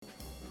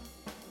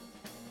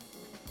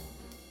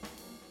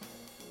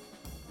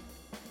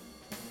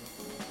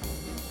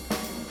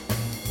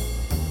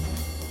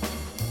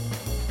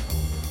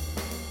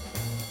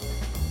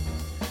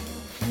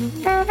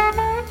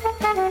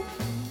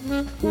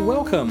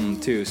Welcome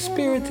to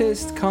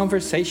Spiritist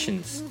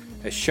Conversations,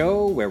 a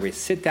show where we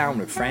sit down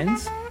with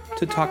friends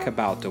to talk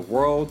about the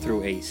world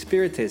through a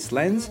Spiritist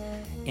lens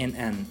in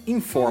an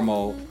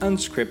informal,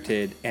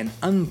 unscripted, and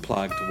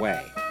unplugged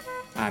way.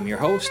 I'm your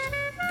host,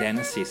 Dan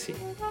Assisi.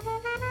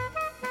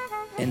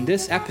 In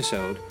this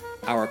episode,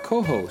 our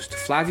co-host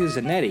Flavio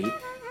Zanetti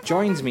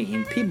joins me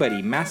in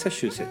Peabody,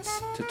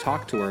 Massachusetts to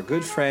talk to our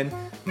good friend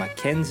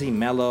Mackenzie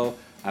Mello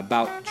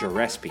about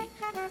Gillespie,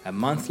 a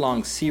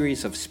month-long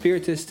series of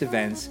Spiritist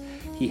events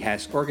he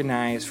has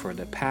organized for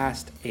the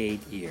past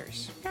 8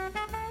 years.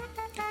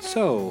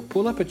 So,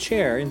 pull up a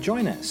chair and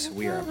join us.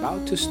 We are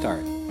about to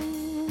start.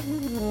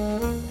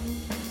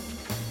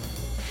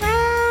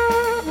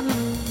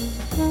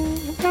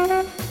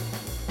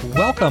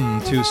 Welcome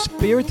to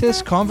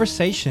Spiritist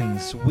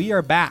Conversations. We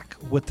are back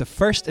with the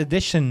first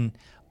edition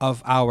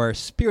of our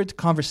Spirit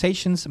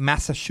Conversations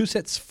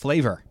Massachusetts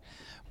flavor.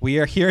 We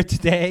are here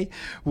today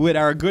with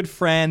our good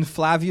friend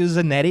Flavio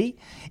Zanetti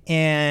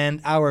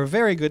and our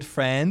very good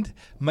friend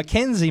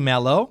Mackenzie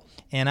Mello.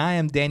 And I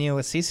am Daniel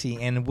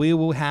Assisi, and we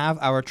will have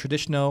our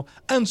traditional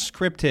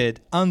unscripted,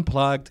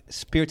 unplugged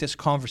Spiritist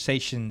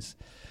Conversations,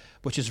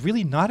 which is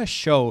really not a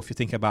show if you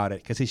think about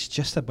it, because it's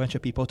just a bunch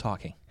of people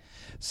talking.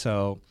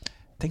 So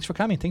thanks for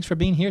coming. Thanks for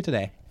being here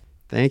today.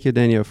 Thank you,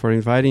 Daniel, for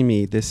inviting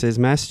me. This is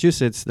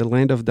Massachusetts, the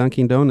land of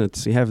Dunkin'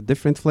 Donuts. We have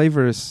different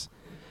flavors.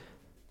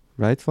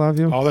 Right,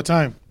 Flavio? All the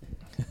time.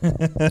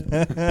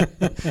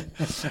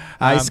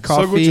 Iced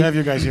coffee. So good to have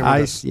you guys here with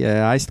us.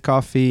 Yeah, iced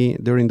coffee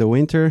during the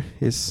winter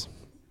is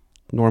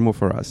normal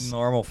for us.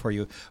 Normal for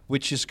you,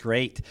 which is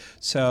great.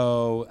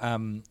 So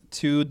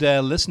to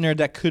the listener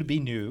that could be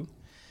new,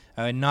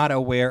 not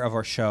aware of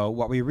our show,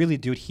 what we really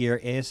do here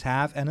is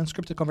have an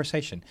unscripted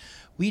conversation.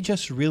 We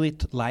just really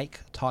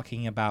like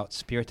talking about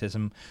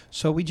Spiritism,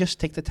 so we just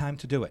take the time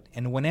to do it.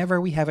 And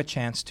whenever we have a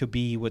chance to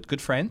be with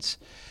good friends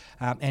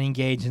and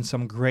engage in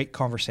some great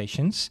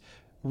conversations,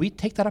 we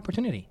take that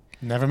opportunity.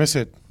 Never miss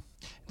it.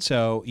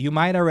 So you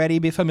might already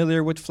be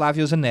familiar with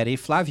Flavio Zanetti.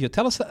 Flavio,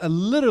 tell us a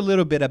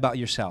little bit about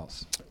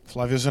yourselves.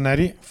 Flavio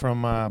Zanetti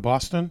from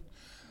Boston.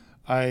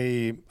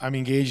 I'm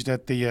engaged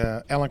at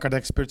the Allan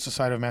Kardec Spirit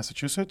Society of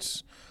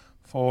Massachusetts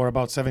for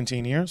about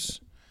 17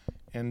 years.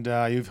 And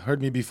you've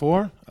heard me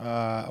before.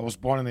 I was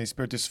born in a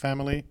Spiritist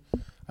family.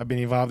 I've been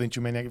involved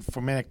in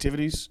many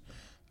activities.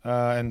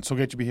 And so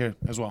great to be here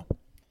as well.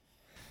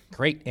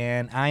 Great.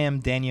 And I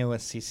am Daniel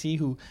Assisi,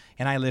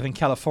 and I live in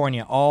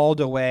California, all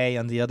the way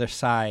on the other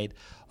side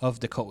of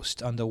the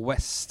coast, on the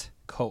west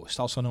coast,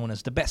 also known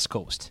as the best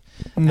coast.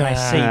 And I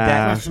say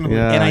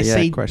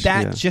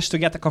that, just to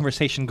get the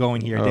conversation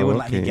going here. They would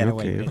let me get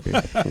away with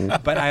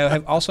it. But I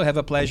also have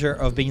a pleasure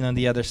of being on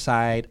the other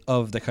side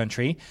of the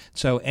country.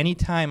 So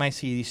anytime I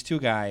see these two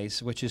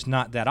guys, which is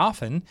not that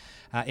often,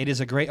 it is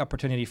a great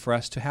opportunity for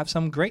us to have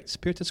some great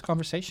Spiritist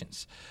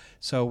conversations.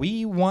 So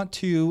we want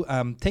to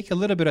take a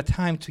little bit of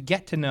time to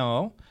get to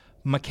know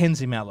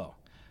Mackenzie Mello.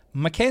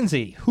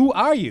 Mackenzie, who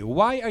are you?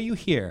 Why are you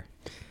here?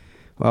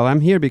 Well,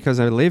 I'm here because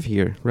I live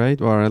here, right?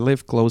 Or I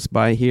live close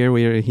by here.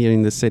 We are here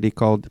in the city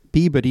called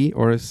Peabody,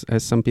 or as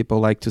some people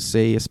like to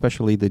say,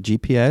 especially the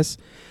GPS,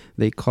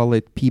 they call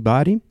it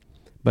Peabody.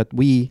 But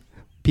we,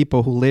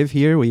 people who live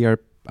here, we are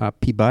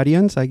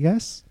Peabodians, I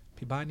guess.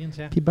 Peabodians,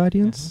 yeah.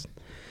 Peabodians.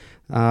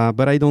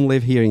 But I don't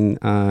live here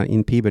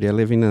in Peabody. I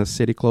live in a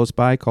city close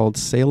by called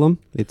Salem.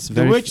 It's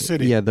the Witch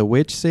City. Yeah, the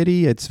Witch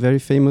City. It's very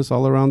famous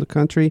all around the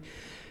country.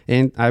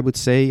 And I would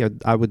say,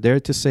 I would dare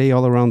to say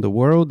all around the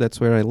world.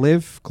 That's where I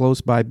live, close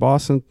by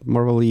Boston,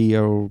 probably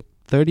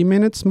 30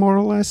 minutes more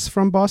or less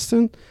from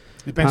Boston.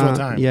 Depends what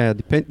time. Yeah,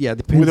 depends.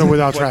 With or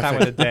without what traffic.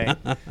 Time of the day.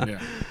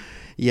 Yeah.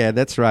 Yeah,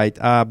 that's right.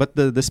 But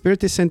the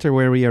Spiritist Center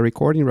where we are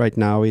recording right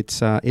now,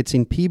 it's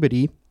in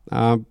Peabody.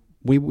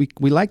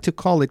 We like to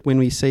call it, when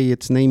we say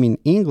its name in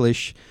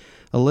English,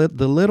 the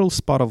little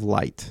spot of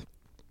light.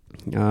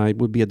 It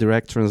would be a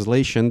direct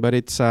translation, but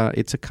it's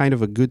a kind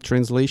of a good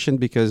translation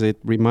because it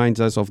reminds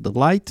us of the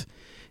light.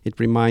 It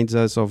reminds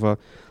us of a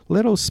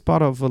little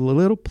spot of a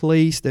little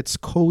place that's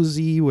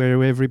cozy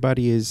where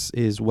everybody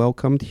is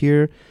welcomed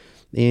here.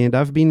 And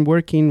I've been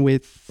working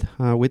with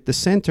the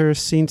center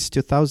since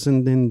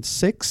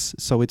 2006,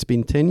 so it's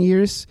been 10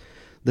 years.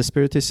 The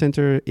Spiritist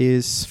Center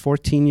is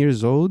 14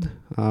 years old.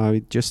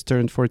 It just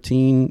turned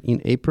 14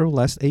 in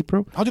last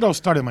April. How did it all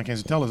start,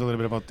 Mackenzie? Tell us a little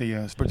bit about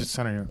the Spiritist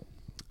Center here.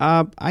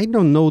 I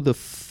don't know the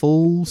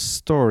full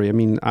story. I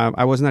mean,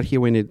 I was not here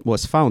when it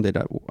was founded.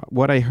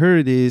 What I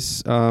heard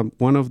is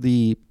one of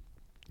the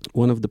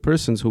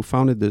persons who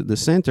founded the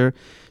center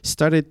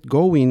started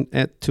going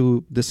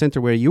to the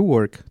center where you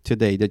work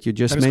today, that you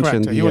just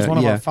mentioned. Correct. He was one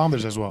of our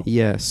founders as well.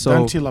 Yeah, so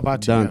Dante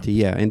Labate. Dante,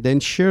 yeah. And then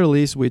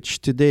Shirley's,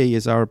 which today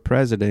is our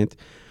president,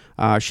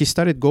 she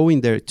started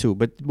going there too,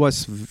 but it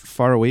was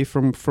far away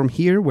from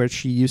here where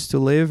she used to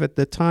live at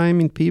the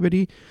time in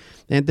Peabody.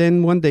 And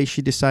then one day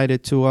she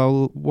decided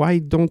why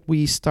don't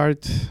we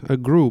start a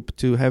group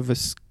to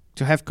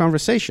have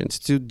conversations,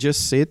 to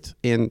just sit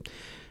and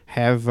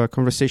have a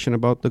conversation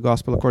about the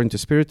gospel according to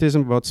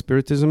Spiritism, about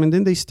Spiritism, and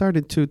then they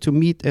started to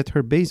meet at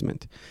her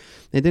basement.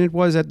 And then it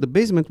was at the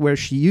basement where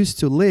she used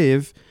to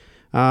live.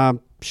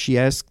 She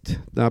asked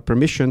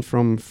permission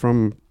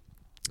from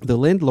the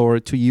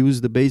landlord to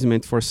use the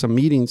basement for some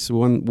meetings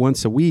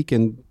once a week,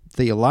 and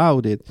they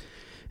allowed it.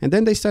 And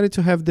then they started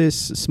to have this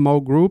small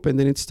group, and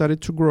then it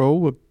started to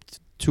grow.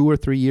 2 or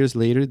 3 years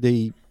later,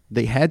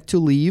 they had to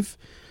leave,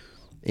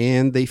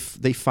 and they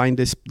found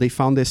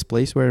this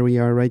place where we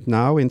are right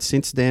now. And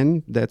since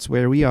then, that's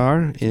where we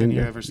are. It's been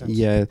here ever since.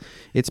 Yeah,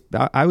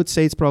 I would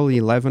say it's probably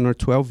 11 or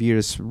 12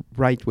 years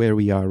right where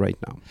we are right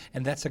now.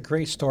 And that's a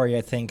great story,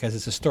 I think, because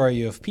it's a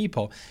story of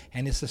people,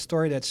 and it's a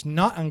story that's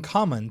not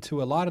uncommon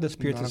to a lot of the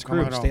Spiritist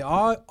groups. They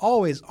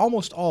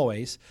almost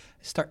always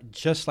start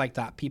just like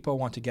that. People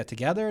want to get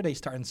together. They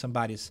start in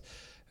somebody's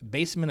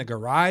basement, a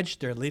garage,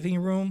 their living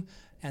room,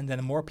 and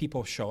then more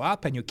people show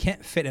up, and you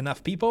can't fit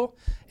enough people,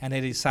 and they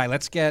decide,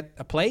 let's get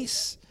a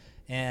place,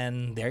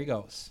 and there he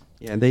goes.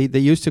 Yeah, they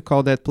used to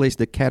call that place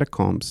the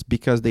catacombs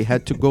because they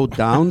had to go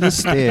down the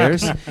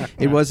stairs.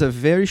 It was a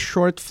very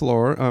short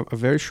floor, a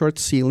very short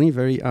ceiling,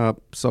 very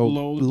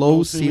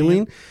low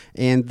ceiling,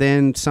 and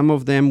then some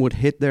of them would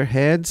hit their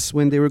heads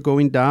when they were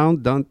going down.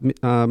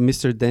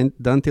 Mr.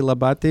 Dante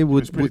Labate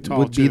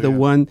would be the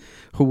one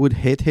who would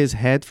hit his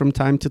head from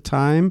time to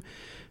time.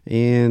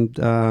 And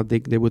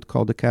they would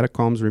call the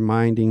catacombs,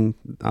 remembering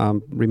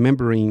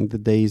the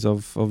days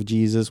of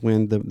Jesus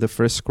when the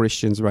first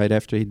Christians, right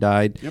after he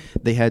died,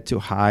 they had to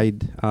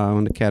hide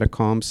on the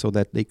catacombs so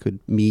that they could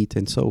meet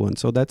and so on.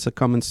 So that's a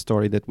common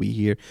story that we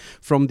hear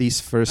from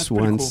these first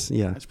ones. Cool.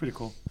 Yeah, that's pretty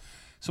cool.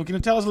 So can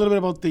you tell us a little bit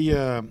about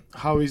the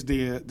how is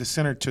the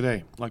center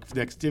today? Like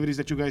the activities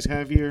that you guys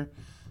have here,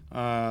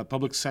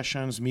 public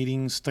sessions,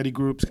 meetings, study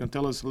groups. Can you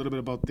tell us a little bit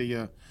about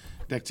the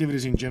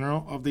activities in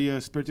general of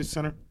the Spiritist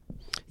Center?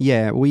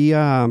 Yeah, we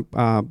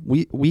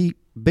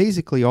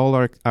basically all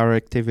our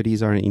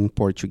activities are in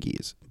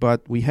Portuguese,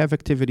 but we have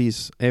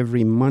activities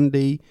every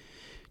Monday,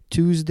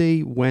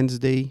 Tuesday,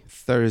 Wednesday,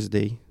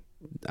 Thursday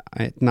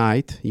at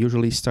night.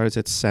 Usually starts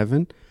at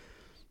 7,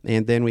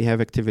 and then we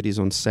have activities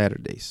on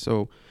Saturdays.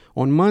 So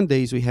on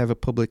Mondays we have a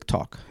public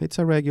talk. It's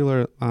a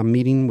regular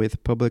meeting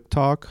with public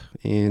talk,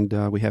 and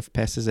we have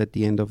passes at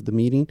the end of the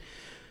meeting.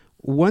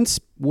 Once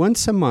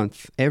a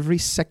month, every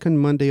second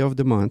Monday of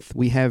the month,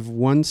 we have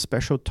one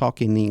special talk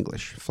in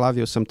English.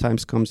 Flavio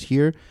sometimes comes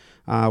here.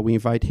 We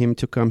invite him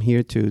to come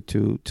here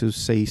to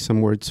say some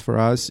words for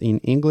us in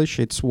English.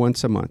 It's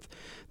once a month.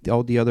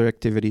 All the other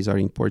activities are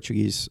in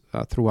Portuguese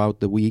throughout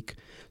the week.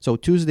 So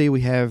Tuesday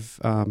we have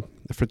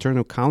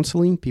fraternal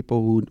counseling,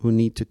 people who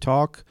need to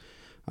talk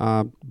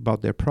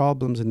about their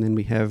problems, and then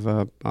we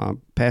have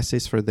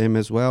passes for them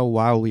as well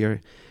while we are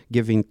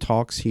giving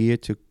talks here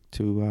to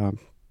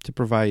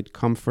provide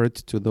comfort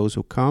to those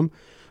who come.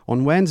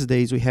 On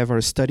Wednesdays, we have our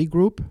study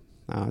group,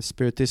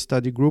 Spiritist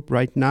study group.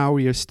 Right now,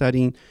 we are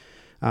studying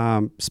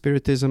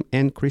Spiritism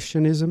and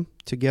Christianism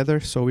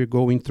together. So we're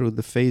going through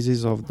the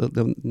phases of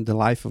the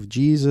life of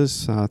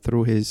Jesus,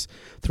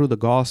 through the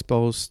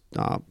Gospels,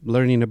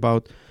 learning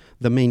about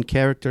the main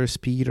characters,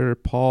 Peter,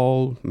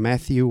 Paul,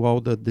 Matthew,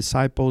 all the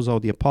disciples, all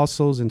the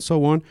apostles, and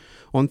so on.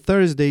 On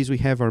Thursdays, we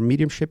have our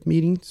mediumship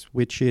meetings,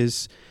 which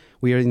is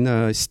we are in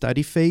a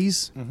study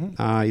phase.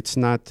 Mm-hmm. It's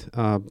not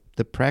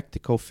the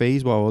practical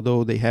phase, well,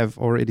 although they have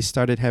already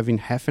started having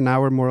half an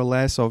hour more or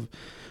less of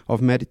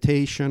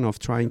meditation, of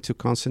trying to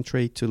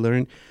concentrate, to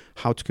learn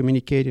how to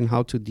communicate and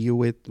how to deal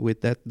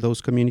with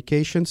those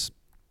communications.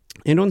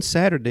 And on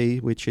Saturday,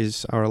 which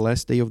is our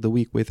last day of the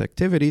week with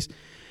activities,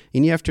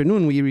 in the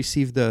afternoon we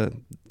receive the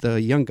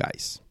young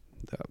guys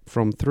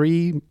from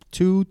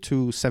 2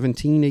 to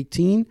 17,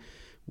 18,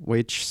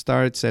 which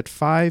starts at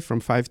 5, from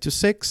 5 to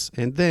 6,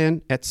 and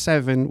then at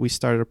 7 we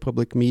start a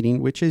public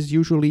meeting, which is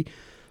usually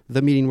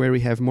the meeting where we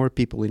have more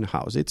people in the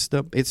house.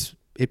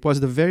 It was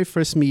the very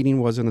first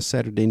meeting was on a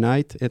Saturday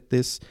night at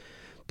this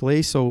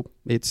place, so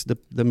it's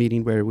the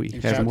meeting where we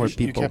have more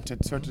people. You kept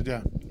it sorted,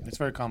 yeah. It's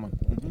very common.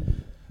 Mm-hmm.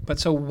 But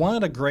so one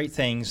of the great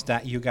things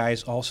that you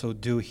guys also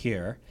do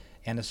here,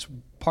 and it's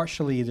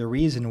partially the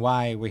reason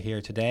why we're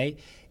here today,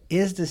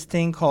 is this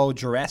thing called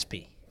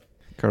Gillespie.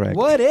 Correct.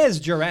 What is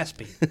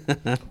Gillespie?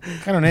 What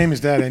kind of name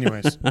is that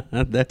anyways?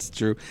 That's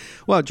true.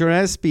 Well,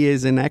 Gillespie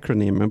is an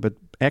acronym,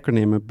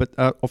 but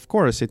of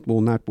course it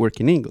will not work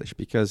in English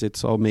because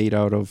it's all made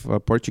out of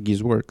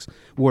Portuguese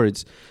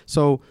words.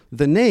 So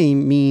the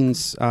name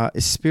means a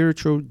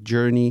spiritual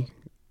journey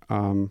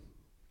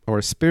or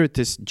a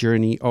spiritist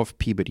journey of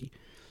Peabody.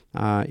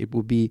 It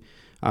will be,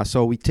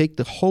 so we take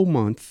the whole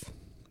month,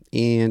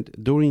 and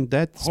during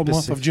that whole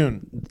month of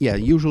June. Yeah,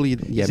 usually.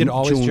 Yeah, is it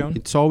always June?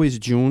 It's always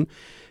June.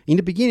 In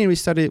the beginning,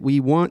 we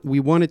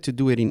wanted to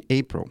do it in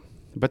April,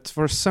 but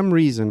for some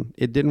reason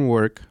it didn't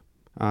work.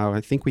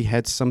 I think we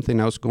had something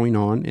else going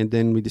on, and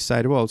then we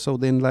decided, well, so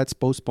then let's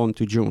postpone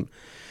to June.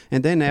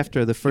 And then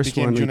after the first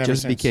one, it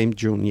just became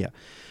June. Yeah.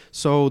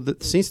 So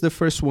since the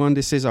first one,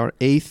 this is our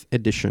 8th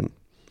edition.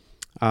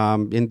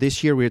 And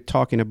this year we're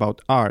talking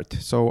about art.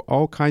 So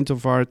all kinds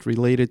of art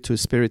related to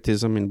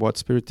Spiritism and what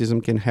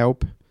Spiritism can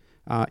help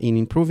in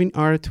improving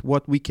art,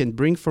 what we can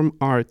bring from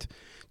art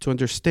to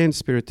understand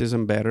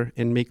Spiritism better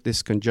and make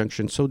this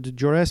conjunction. So the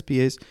Jorespi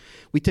is,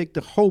 we take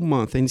the whole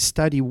month and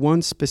study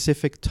one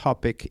specific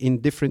topic in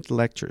different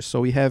lectures.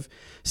 So we have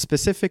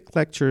specific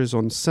lectures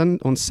on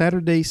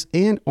Saturdays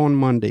and on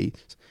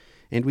Mondays.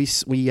 And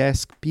we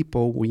ask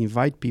people, we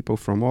invite people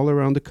from all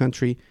around the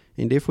country.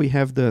 And if we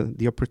have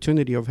the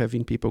opportunity of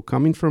having people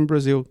coming from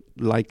Brazil,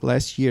 like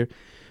last year,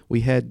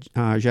 we had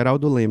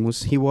Geraldo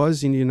Lemos. He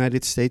was in the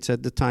United States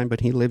at the time,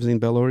 but he lives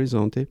in Belo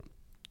Horizonte.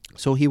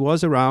 So he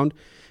was around,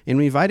 and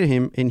we invited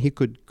him, and he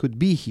could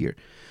be here.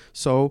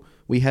 So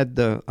we had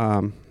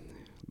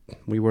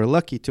we were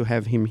lucky to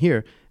have him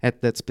here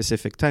at that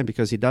specific time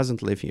because he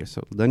doesn't live here.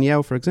 So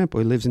Daniel, for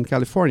example, he lives in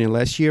California.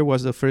 Last year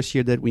was the first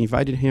year that we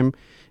invited him,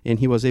 and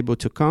he was able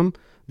to come.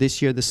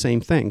 This year, the same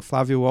thing.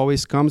 Flavio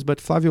always comes, but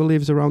Flavio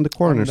lives around the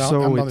corner.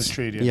 I'm down the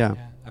street, yeah.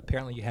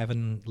 Apparently, you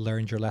haven't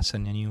learned your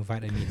lesson, and you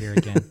invited me here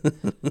again.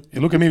 Hey,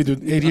 look at me,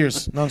 dude. 8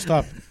 years,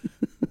 nonstop.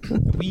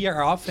 We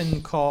are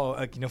often called,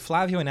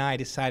 Flavio and I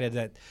decided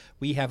that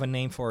we have a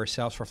name for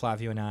ourselves, for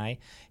Flavio and I,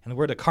 and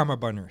we're the Karma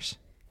Burners,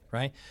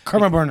 right?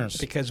 Karma Burners.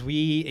 Because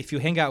if you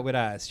hang out with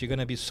us, you're going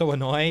to be so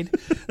annoyed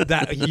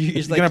that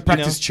you're going to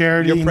practice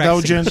charity,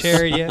 indulgence,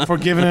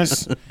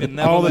 forgiveness,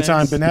 all the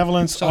time,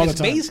 benevolence, so all the time.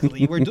 So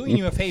basically, we're doing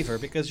you a favor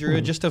because you're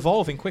just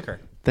evolving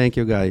quicker. Thank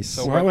you, guys.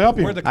 So we'll help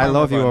you. I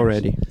love you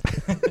already.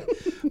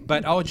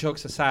 But all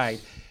jokes aside,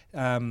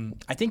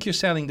 I think you're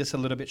selling this a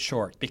little bit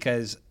short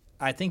because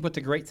I think what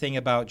the great thing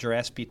about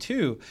Jorespi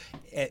too,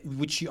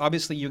 which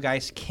obviously you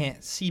guys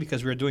can't see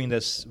because we're doing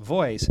this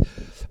voice,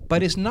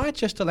 but it's not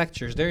just the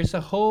lectures. There's a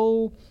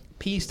whole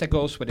piece that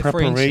goes with it.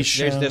 For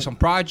instance, there's some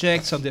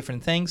projects, some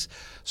different things.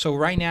 So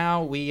right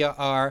now we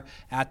are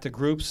at the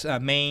group's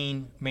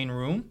main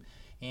room,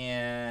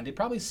 and it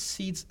probably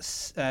sits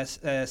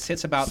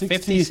about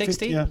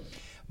 50. Yeah.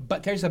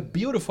 But there's a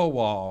beautiful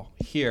wall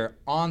here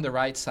on the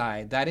right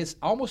side that is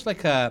almost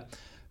like a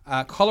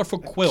colorful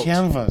quilt.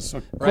 Canvas,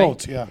 or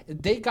quilt, right? Yeah.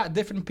 They got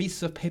different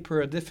pieces of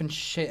paper, different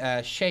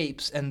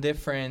shapes and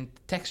different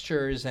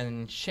textures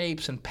and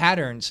shapes and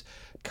patterns,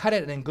 cut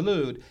it and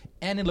glued,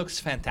 and it looks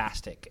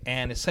fantastic.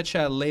 And it's such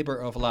a labor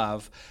of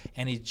love,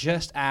 and it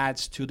just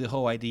adds to the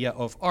whole idea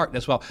of art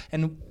as well.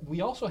 And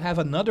we also have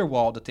another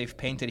wall that they've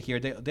painted here.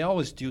 They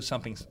always do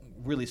something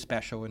really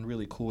special and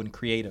really cool and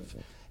creative.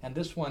 And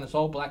this one is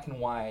all black and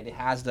white. It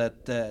has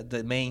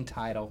the main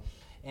title,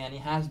 and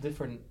it has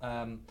different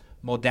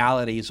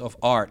modalities of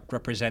art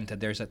represented.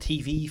 There's a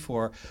TV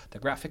for the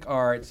graphic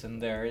arts, and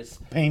there's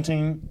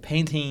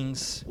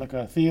paintings, like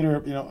a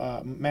theater,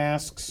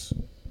 masks.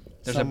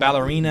 There's a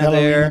ballerina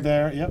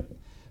there. Yep.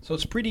 So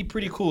it's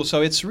pretty cool.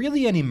 So it's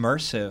really an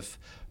immersive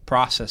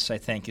process, I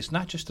think. It's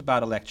not just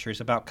about a lecture.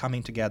 It's about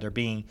coming together,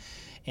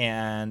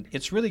 and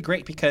it's really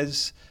great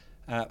because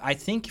I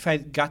think if I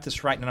got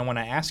this right, and I want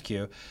to ask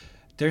you,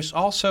 there's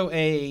also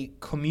a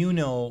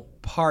communal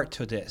part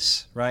to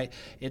this, right?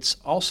 It's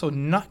also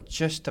not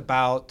just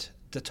about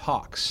the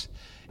talks.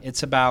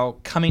 It's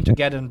about coming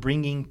together and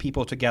bringing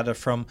people together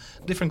from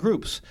different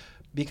groups,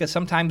 because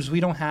sometimes we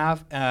don't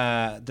have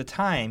the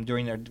time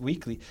during our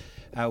weekly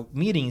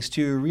meetings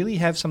to really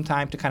have some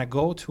time to kind of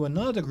go to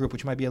another group,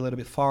 which might be a little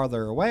bit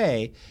farther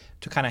away,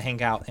 to kind of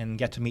hang out and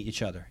get to meet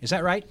each other. Is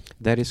that right?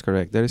 That is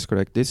correct.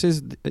 This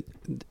is,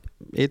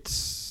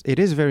 it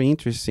is very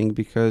interesting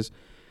because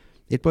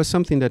it was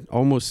something that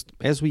almost,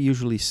 as we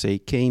usually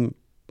say,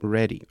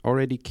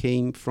 already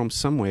came from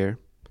somewhere.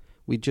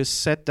 We just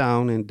sat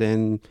down and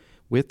then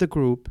with the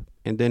group,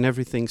 and then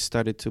everything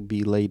started to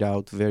be laid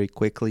out very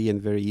quickly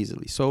and very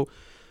easily. So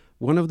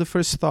one of the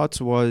first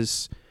thoughts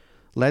was,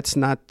 let's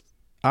not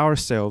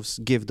ourselves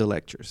give the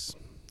lectures.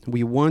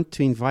 We want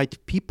to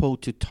invite people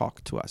to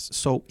talk to us.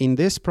 So in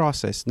this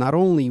process, not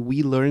only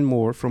we learn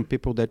more from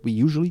people that we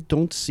usually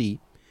don't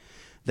see,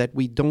 that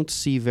we don't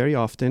see very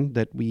often,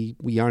 that we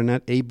are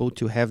not able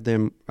to have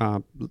them.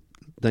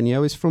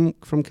 Daniel is from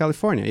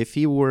California. If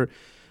he were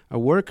a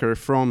worker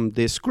from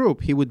this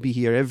group, he would be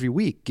here every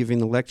week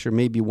giving a lecture,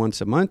 maybe once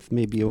a month,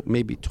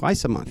 maybe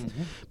twice a month.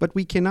 Mm-hmm. But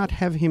we cannot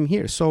have him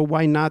here. So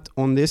why not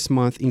on this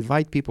month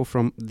invite people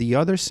from the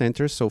other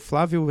centers? So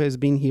Flavio has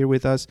been here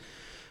with us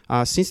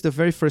since the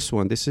very first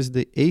one. This is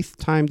the 8th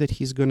time that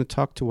he's going to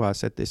talk to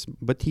us at this.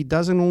 But he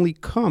doesn't only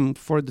come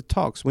for the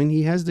talks. When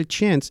he has the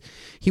chance,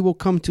 he will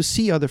come to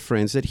see other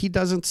friends that he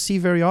doesn't see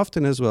very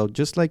often as well,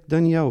 just like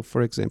Daniel,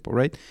 for example,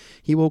 right?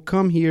 He will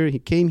come here. He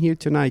came here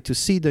tonight to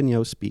see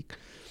Daniel speak.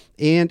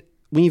 And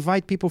we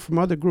invite people from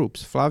other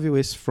groups. Flavio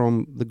is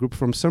from the group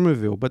from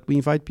Somerville, but we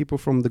invite people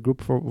from the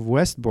group of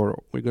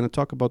Westboro. We're going to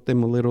talk about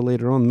them a little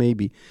later on,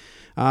 maybe.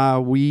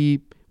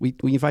 We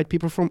invite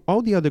people from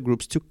all the other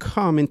groups to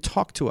come and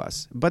talk to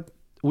us, but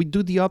we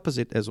do the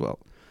opposite as well.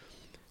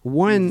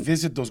 We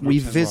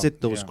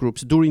visit those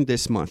groups during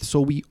this month.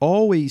 So we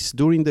always,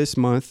 during this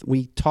month,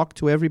 we talk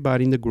to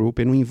everybody in the group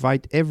and we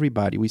invite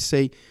everybody. We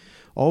say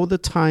all the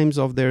times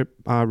of their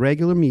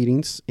regular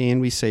meetings,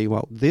 and we say,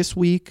 well, this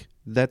week,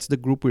 that's the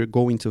group we're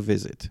going to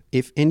visit.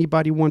 If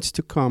anybody wants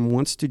to come,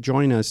 wants to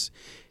join us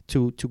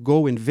to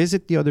go and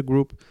visit the other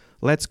group,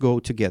 let's go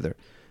together.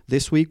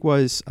 This week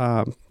was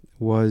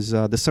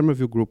the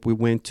Somerville group we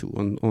went to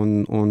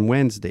on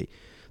Wednesday.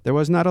 There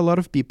was not a lot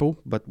of people,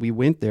 but we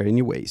went there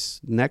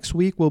anyways. Next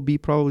week will be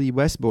probably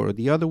Westboro.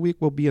 The other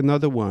week will be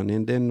another one.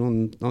 And then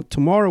on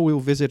tomorrow we'll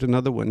visit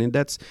another one. And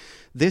that's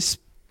this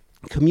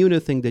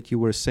communal thing that you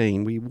were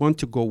saying. We want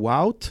to go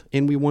out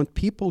and we want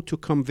people to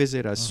come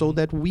visit us so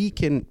that we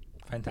can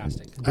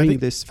Fantastic. bring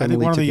this family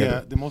one together.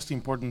 of the most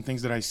important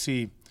things that I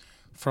see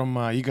from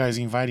you guys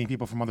inviting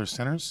people from other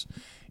centers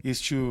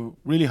is to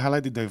really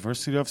highlight the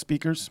diversity of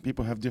speakers.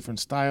 People have different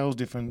styles,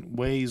 different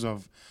ways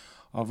of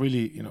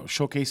really,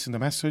 showcasing the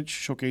message,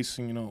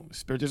 showcasing,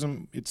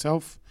 Spiritism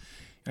itself.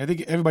 And I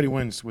think everybody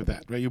wins with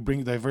that, right? You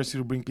bring diversity,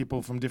 you bring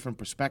people from different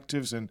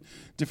perspectives and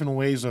different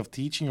ways of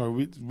teaching, or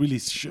really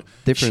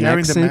Different sharing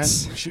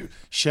accents.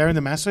 sharing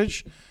the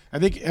message. I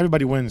think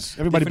everybody wins.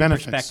 Everybody Different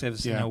benefits.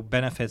 perspectives, Yeah.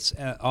 benefits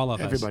all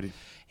of us. Everybody.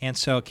 And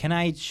so, can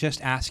I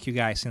just ask you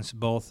guys, since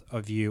both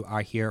of you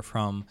are here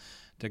from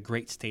the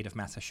great state of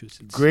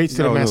Massachusetts? Great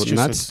state of No, Massachusetts.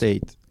 not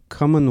state.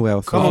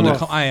 Commonwealth.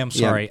 Commonwealth. I am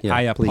sorry. Yeah,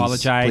 I please,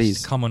 apologize.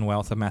 please.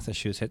 Commonwealth of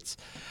Massachusetts.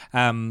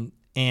 And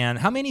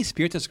how many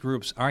Spiritist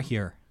groups are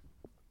here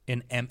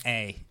in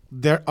MA?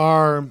 There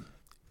are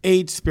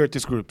 8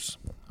 Spiritist groups.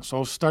 So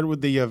I'll start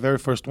with the very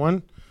first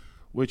one,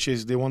 which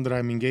is the one that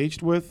I'm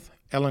engaged with,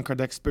 Allan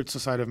Kardec Spirit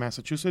Society of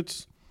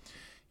Massachusetts.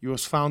 It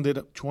was founded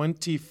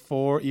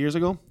 24 years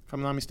ago, if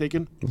I'm not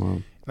mistaken. Wow.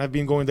 And I've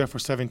been going there for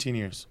 17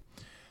 years.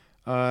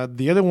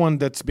 The other one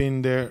that's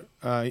been there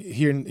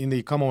here in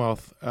the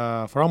Commonwealth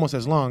for almost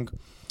as long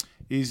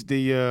is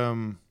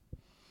the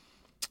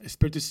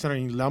Spiritist Center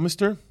in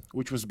Leominster,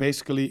 which was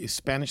basically a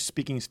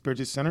Spanish-speaking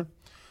Spiritist center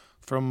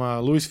from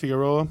Luis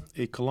Figueroa,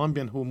 a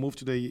Colombian who moved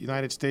to the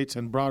United States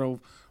and brought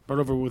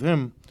over with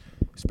him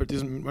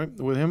Spiritism, right,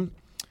 with him.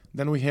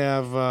 Then we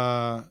have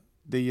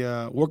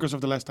the Workers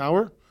of the Last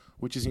Hour,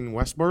 which is in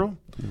Westboro.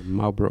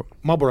 Marlborough.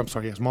 Marlboro, I'm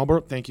sorry, yes,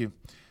 Marlboro, thank you.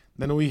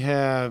 Then we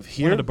have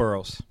here... One of the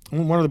boroughs.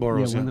 One of the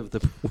boroughs, One yeah. of the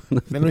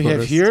Then we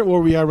have here, where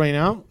we are right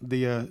now,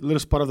 the Little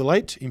Spot of the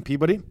Light in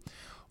Peabody.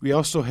 We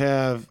also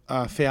have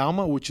Fe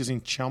Alma, which is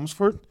in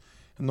Chelmsford,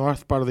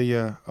 north part of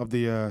the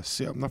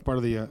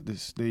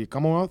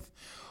Commonwealth.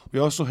 We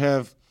also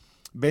have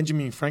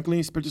Benjamin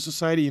Franklin Spiritist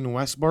Society in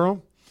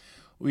Westboro.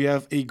 We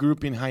have a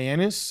group in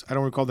Hyannis. I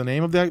don't recall the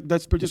name of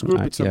that Spiritist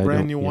group. It's a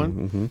brand new one.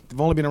 Mm-hmm.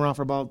 They've only been around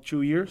for about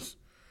 2 years.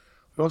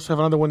 We also have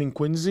another one in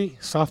Quincy,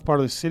 south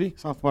part of the city,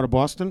 south part of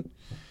Boston.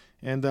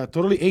 And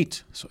totally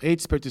 8. So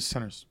 8 Spiritist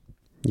centers.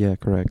 Yeah,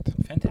 correct.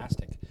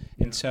 Fantastic.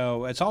 And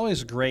so it's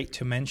always great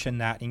to mention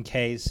that in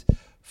case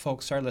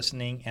folks are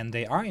listening and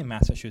they are in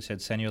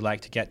Massachusetts and you'd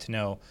like to get to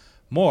know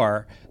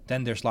more,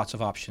 then there's lots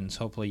of options.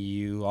 Hopefully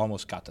you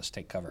almost got the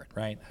state covered,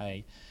 right?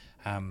 I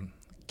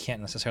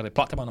can't necessarily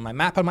plot them on my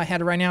map on my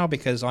head right now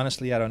because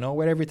honestly I don't know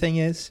where everything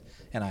is,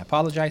 and I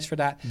apologize for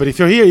that. But if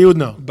you're here, you would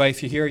know. But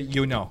if you're here,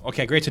 you know.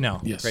 Okay, great to know.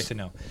 Yes. Great to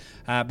know.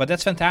 But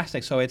that's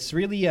fantastic. So it's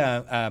really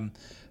a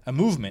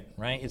movement,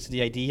 right? It's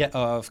the idea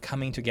of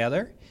coming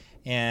together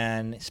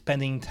and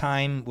spending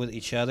time with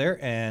each other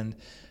and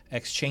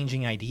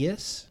exchanging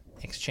ideas,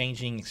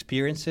 exchanging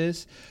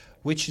experiences,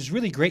 which is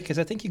really great because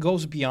I think it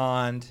goes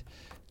beyond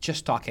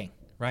just talking,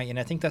 right? And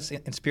I think that's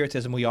in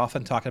Spiritism, we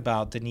often talk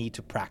about the need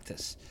to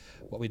practice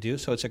what we do.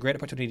 So it's a great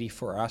opportunity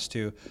for us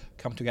to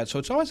come together. So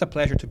it's always a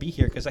pleasure to be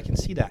here because I can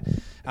see that.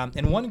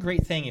 And one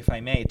great thing, if I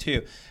may,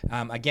 too,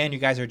 again, you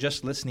guys are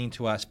just listening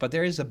to us, but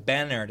there is a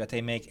banner that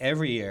they make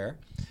every year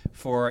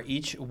for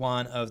each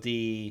one of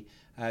the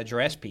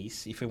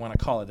Gillespie's, if we want to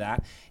call it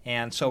that.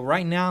 And so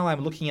right now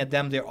I'm looking at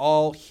them. They're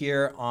all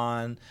here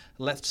on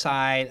left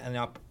side and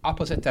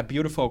opposite that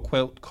beautiful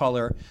quilt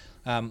color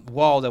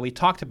wall that we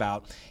talked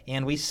about.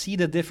 And we see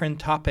the different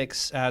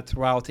topics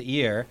throughout the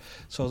year.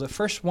 So the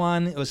first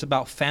one was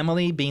about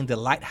family being the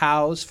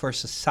lighthouse for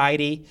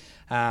society.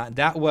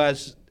 That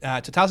was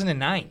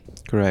 2009.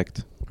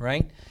 Correct.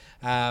 Right?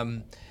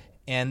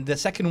 And the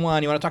second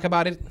one, you want to talk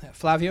about it,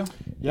 Flavio?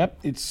 Yep,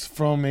 it's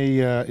from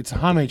it's a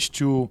homage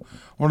to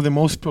one of the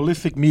most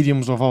prolific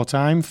mediums of all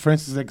time,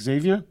 Francis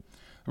Xavier.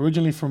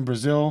 Originally from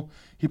Brazil,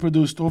 he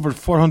produced over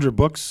 400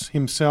 books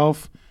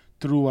himself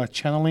through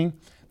channeling.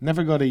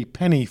 Never got a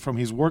penny from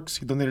his works.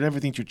 He donated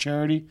everything to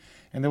charity,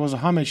 and there was a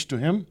homage to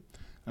him,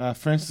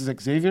 Francis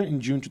Xavier, in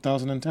June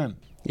 2010.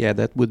 Yeah,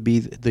 that would be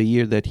the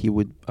year that he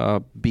would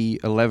be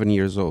 11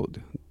 years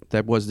old.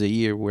 That was the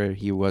year where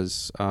he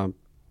was.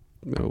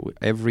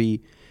 Every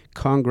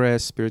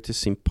Congress, Spiritist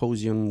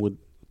Symposium would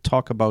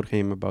talk about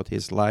him, about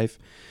his life,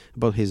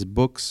 about his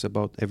books,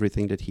 about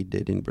everything that he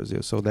did in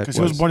Brazil. So that Because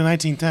he was born in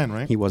 1910,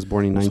 right? He was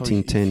born in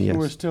 1910, so if yes. he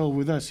were still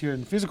with us here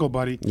in physical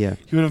body, Yeah.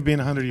 he would have been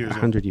 100 years old.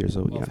 100 years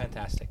old, Well, yeah.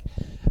 fantastic.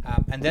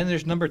 And then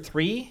there's number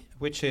 3,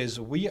 which is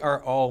We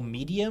Are All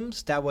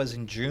Mediums. That was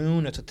in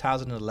June of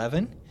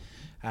 2011,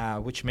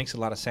 which makes a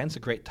lot of sense. A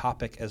great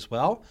topic as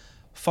well.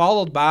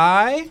 Followed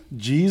by...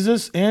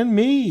 Jesus and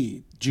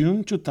Me,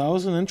 June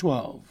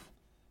 2012.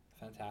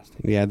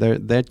 Fantastic. Yeah,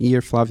 that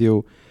year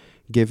Flavio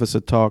gave us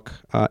a talk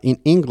in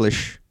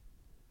English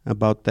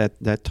about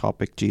that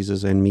topic,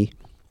 Jesus and Me.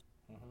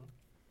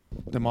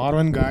 the motto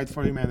and guide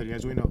for humanity,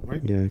 as we know,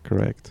 right? Yeah,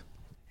 correct.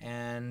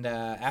 And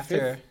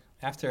after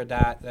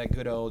that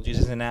good old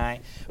Jesus and I,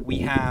 we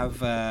have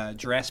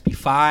Jurassic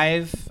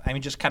 5. I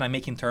mean, just kind of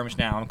making terms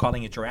now. I'm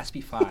calling it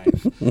Jurassic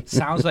 5.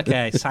 Sounds like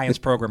a science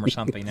program or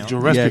something, no?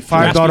 Jurassic Yeah,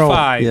 5.0. Jurassic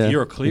 5, Yeah.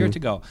 you're clear to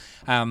go.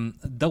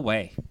 The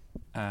Way.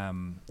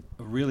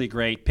 Really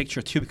great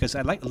picture too, because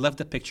I love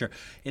the picture.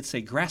 It's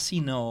a grassy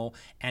knoll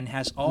and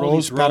has all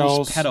Rose these rose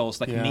petals.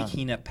 petals, like Yeah.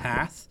 making a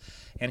path.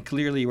 And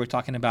clearly, we're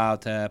talking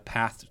about a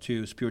path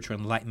to spiritual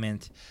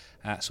enlightenment.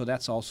 So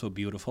that's also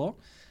beautiful.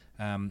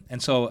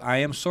 And so I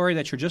am sorry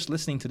that you're just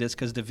listening to this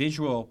because the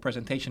visual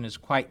presentation is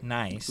quite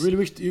nice. Really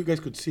wish you guys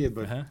could see it,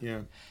 but Uh-huh. yeah.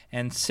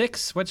 And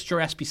 6, what's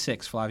Jurassic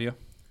 6, Flavio?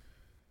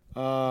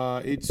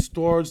 It's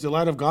towards the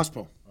light of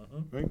gospel,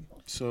 right?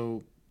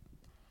 So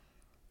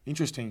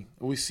interesting.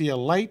 We see a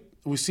light.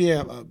 We see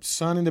a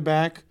sun in the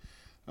back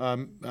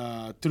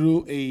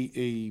through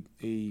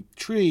a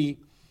tree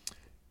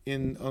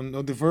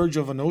on the verge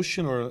of an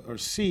ocean or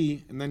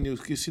sea, and then you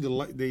see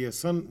the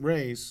sun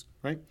rays,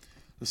 right?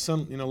 The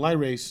sun, light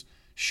rays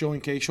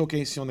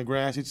showcasing on the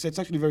grass. It's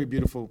actually a very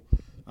beautiful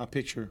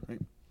picture,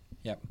 right?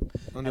 Yep.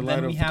 On the And light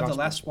then of we have the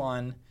gospel. last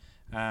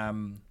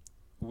one,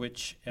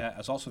 which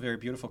is also very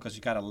beautiful because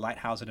you got a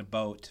lighthouse and a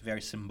boat,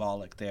 very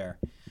symbolic there.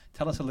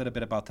 Tell us a little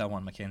bit about that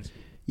one, Mackenzie.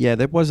 Yeah,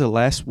 that was the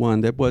last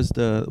one. That was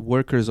the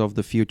workers of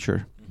the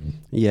future.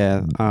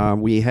 Yeah,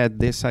 we had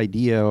this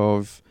idea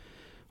of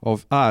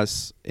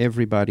us,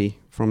 everybody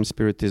from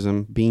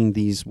Spiritism, being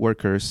these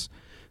workers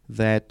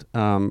that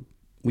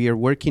we are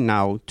working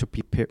now to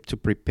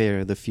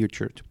prepare the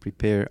future, to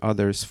prepare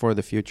others for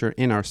the future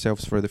and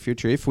ourselves for the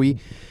future. If we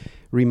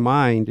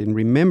remind and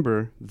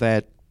remember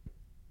that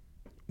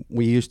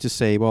we used to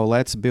say, well,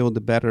 let's build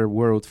a better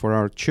world for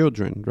our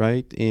children,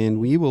 right? And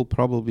we will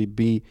probably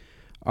be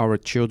our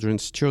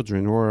children's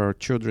children or our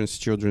children's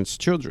children's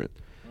children.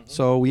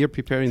 So we are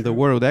preparing the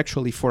world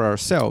actually for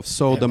ourselves.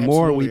 So Yeah, the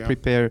more we absolutely, yeah.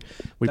 prepare,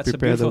 we That's a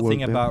prepare the beautiful world.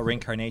 thing about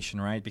reincarnation,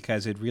 right?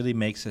 Because it really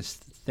makes us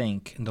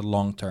think in the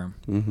long term.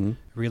 Mm-hmm.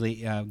 Really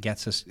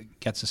gets us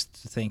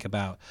to think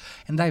about.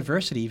 And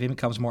diversity even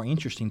becomes more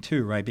interesting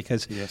too, right?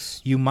 Because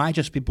Yes. you might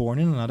just be born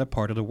in another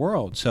part of the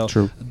world. So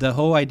True. the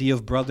whole idea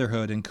of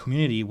brotherhood and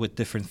community with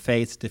different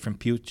faiths, different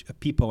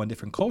people, and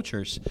different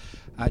cultures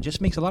just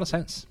makes a lot of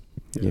sense.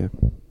 Yeah.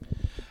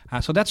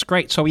 So that's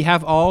great. So we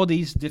have all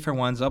these different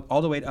ones up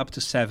all the way up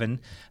to 7.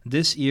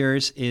 This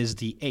year's is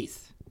the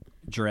 8th,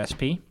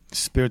 Jurassic.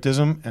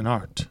 Spiritism and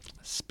art.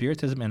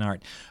 Spiritism and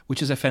art,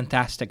 which is a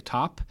fantastic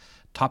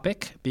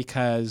topic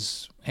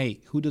because, hey,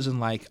 who doesn't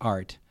like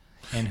art?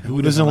 And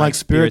Who doesn't like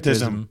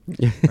spiritism?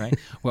 Right?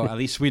 Well, at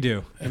least we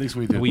do. At least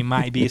we do. We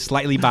might be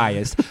slightly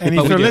biased. And but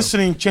if we you're do.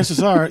 listening,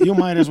 chances are you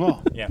might as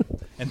well. Yeah.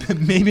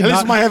 And maybe At not,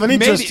 least might have an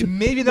interest.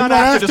 Maybe not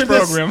Not after this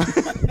after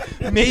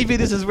program. Maybe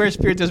this is where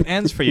spiritism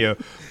ends for you.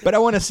 But I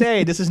want to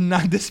say this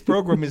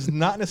program is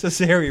not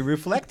necessarily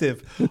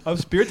reflective of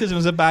spiritism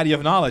as a body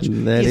of knowledge.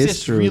 That it's is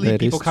just true. really That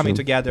people is coming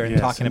true. together and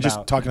Yes, talking and about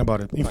just talking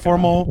about it.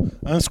 Informal,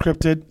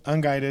 unscripted,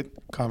 unguided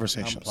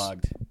conversations.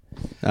 unplugged.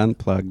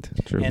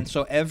 Unplugged. True. And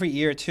so every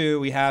year, too,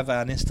 we have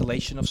an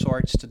installation of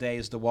sorts. Today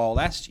is the wall.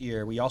 Last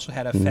year, we also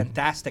had a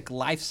fantastic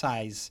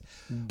life-size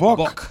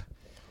book.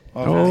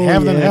 Of oh,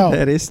 heaven and yeah, hell.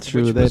 that is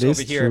true. Which That was is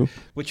over here, true.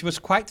 which was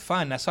quite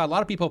fun. I saw a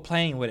lot of people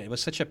playing with it. It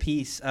was such a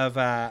piece of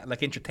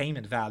like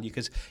entertainment value.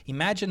 Because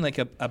imagine like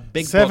a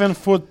big 7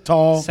 foot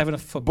tall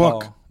 7-foot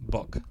book.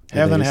 book.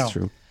 Heaven That and is hell.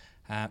 true.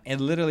 It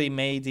literally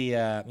made the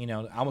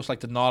almost like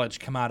the knowledge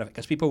come out of it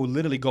because people would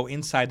literally go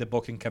inside the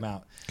book and come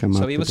out. Come So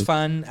out it with was it.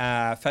 fun,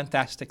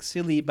 fantastic,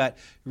 silly, but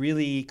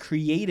really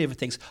creative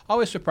things.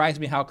 Always surprised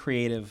me how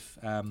creative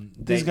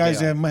These guys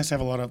they are. must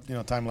have a lot of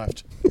time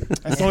left.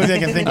 That's the only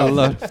thing I can think A of.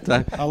 lot of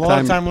time. A lot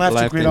of time left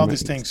to create all in-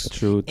 these things.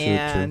 True, true,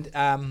 And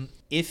true.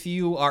 if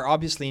you are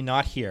obviously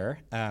not here,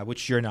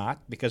 which you're not,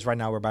 because right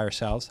now we're by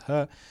ourselves,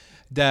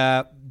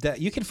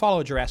 you can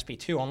follow Jurassic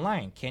 2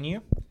 online, can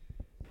you?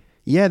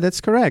 Yeah, that's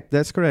correct.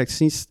 That's correct.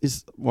 Since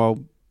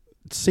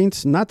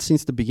not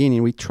since the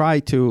beginning, we try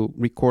to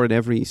record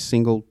every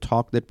single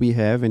talk that we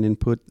have and then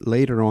put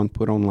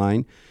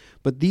online.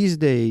 But these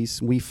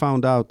days, we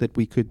found out that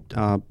we could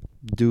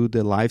do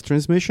the live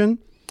transmission.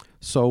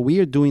 So we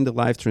are doing the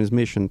live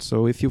transmission.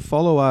 So if you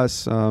follow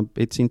us,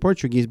 it's in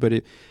Portuguese, but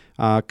it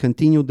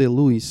Cantinho de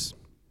Luz.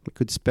 We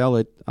could spell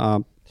it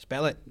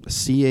Spell it.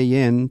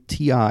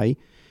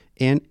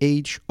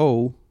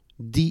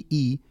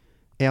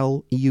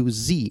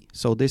 CANTINHODELUZ.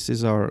 So this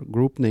is our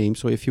group name.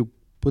 So if you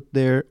put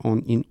there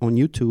on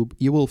YouTube,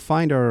 you will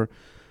find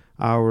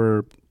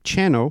our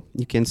channel.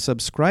 You can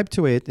subscribe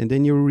to it, and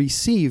then you'll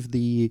receive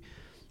the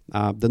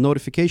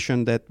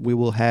notification that we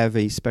will have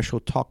a special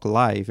talk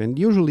live. And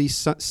usually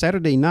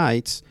Saturday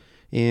nights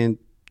and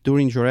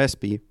during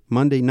Jurassic,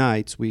 Monday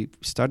nights, we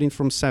starting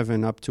from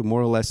 7 up to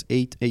more or less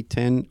 8,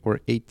 8:10, or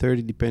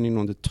 8:30, depending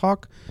on the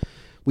talk.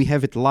 we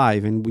have it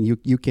live, and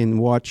you can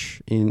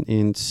watch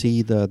and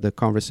see the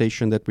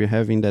conversation that we're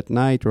having that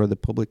night, or the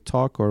public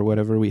talk, or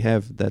whatever we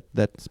have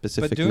that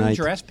specific But during night.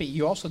 Gillespie,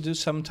 you also do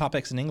some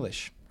topics in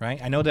English, right?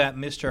 I know that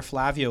Mr.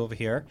 Flavio over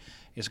here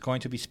is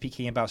going to be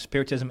speaking about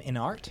spiritism in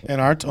art.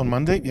 And art on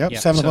Monday. Yep, Yeah,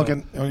 7 so-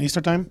 o'clock on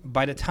Easter time.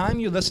 By the time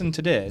you listen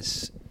to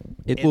this,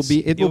 It will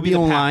be the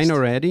online past.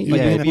 already. But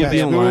Yeah, it it will be will be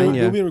available. online.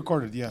 It'll Yeah. be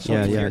recorded. Yes. So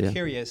Yeah, if yeah, you're yeah.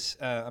 curious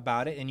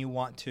about it and you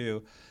want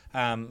to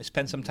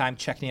spend some time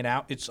checking it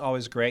out, it's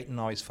always great and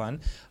always fun.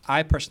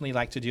 I personally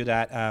like to do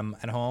that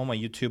at home, on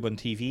YouTube, on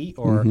TV,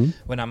 or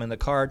when I'm in the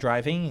car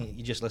driving,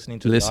 you just listening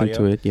to Listen the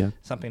to audio. it. Yeah.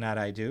 Something that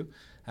I do.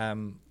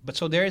 But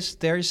so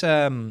there's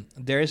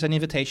an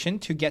invitation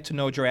to get to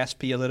know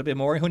Gillespie a little bit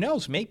more. Who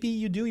knows? Maybe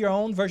you do your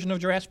own version of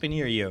Gillespie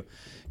near you.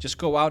 Just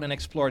go out and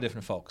explore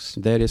different folks.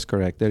 That is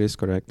correct. That is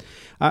correct.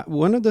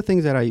 One of the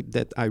things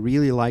that I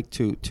really like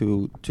to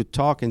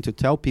talk and to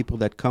tell people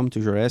that come to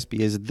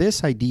Gillespie is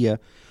this idea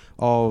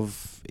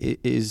of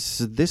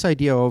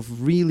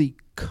really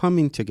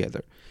coming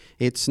together.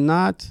 It's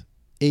not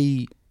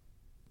an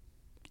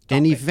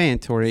Topic.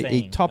 event or a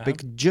Thing,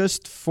 topic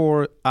just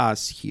for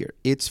us here.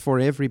 It's for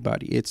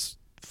everybody. It's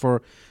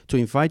to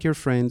invite your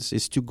friends,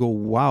 is to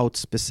go out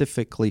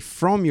specifically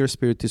from your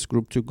Spiritist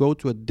group to go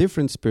to a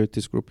different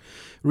Spiritist group,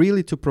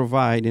 really to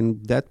provide.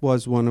 And that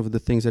was one of the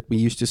things that we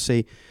used to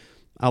say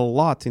a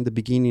lot in the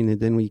beginning, and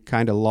then we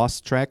kind of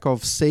lost track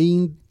of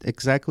saying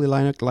exactly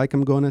like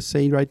I'm going to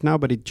say right now,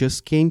 but it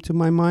just came to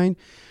my mind.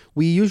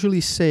 We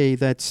usually say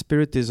that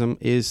Spiritism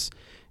is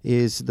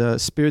the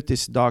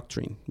Spiritist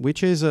doctrine,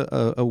 which is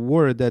a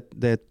word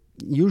that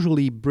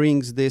usually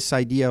brings this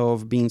idea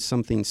of being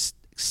something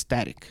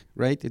static,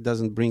 right? It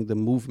doesn't bring the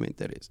movement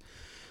that is.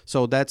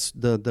 So that's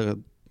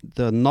the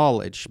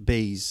knowledge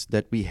base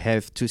that we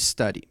have to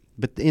study.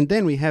 And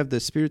then we have the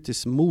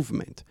Spiritist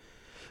movement.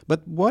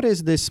 But what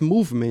is this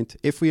movement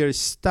if we are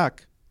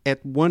stuck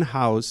at one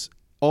house,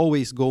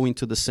 always going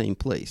to the same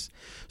place?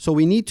 So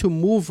we need to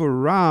move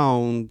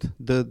around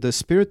the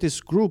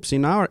Spiritist groups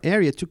in our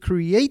area to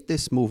create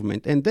this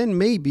movement. And then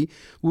maybe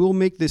we'll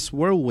make this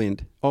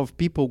whirlwind of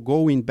people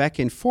going back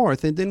and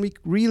forth. And then we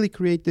really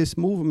create this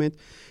movement,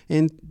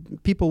 and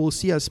people will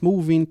see us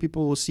moving.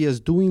 People will see us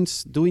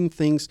doing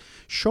things,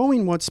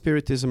 showing what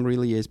Spiritism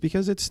really is.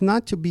 Because it's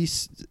not to be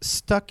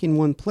stuck in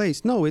one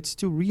place. No, it's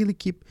to really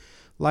keep,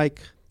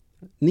 like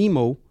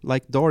Nemo,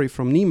 like Dory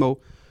from Nemo,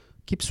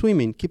 keep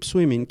swimming, keep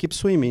swimming, keep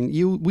swimming.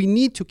 We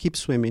need to keep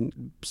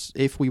swimming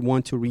if we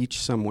want to reach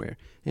somewhere.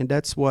 And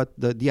that's what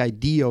the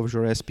idea of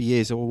Gillespie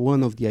is, or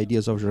one of the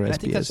ideas of And I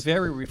Gillespie think that's is.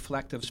 very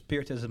reflective of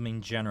Spiritism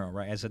in general,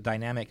 right? As a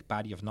dynamic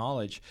body of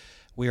knowledge,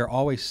 we are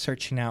always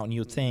searching out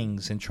new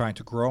things and trying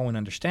to grow in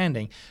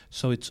understanding.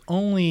 So it's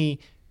only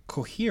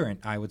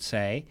coherent, I would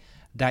say,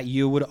 that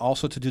you would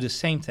also to do the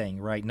same thing,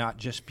 right? Not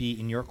just be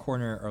in your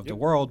corner of the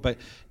world, but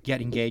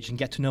get engaged and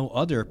get to know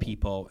other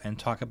people and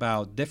talk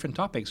about different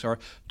topics, or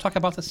talk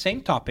about the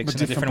same topics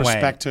With in a different different way.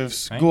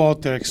 perspectives. right? Go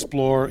out there,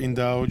 explore,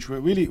 indulge.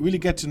 Really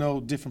get to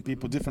know different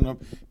people,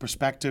 different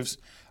perspectives.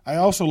 I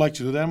also like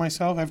to do that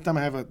myself. Every time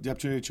I have the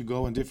opportunity to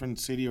go in different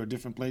city or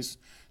different place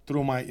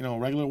through my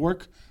regular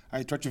work,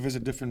 I try to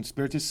visit different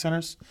Spiritist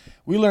centers.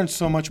 We learn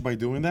so much by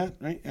doing that,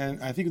 right?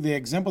 And I think the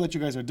example that you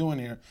guys are doing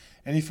here,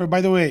 and if you're, by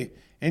the way,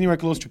 anywhere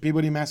close to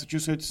Peabody,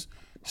 Massachusetts,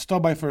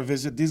 stop by for a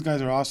visit. These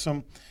guys are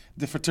awesome.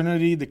 The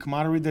fraternity, the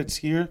camaraderie that's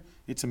here,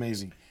 it's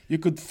amazing. You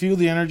could feel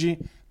the energy.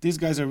 These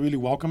guys are really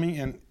welcoming,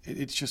 and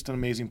it's just an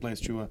amazing place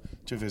to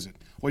visit.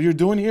 What you're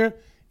doing here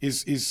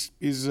is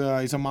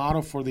a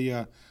model for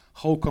the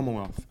whole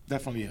Commonwealth.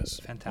 Definitely is.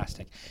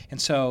 Fantastic. And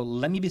so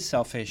let me be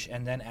selfish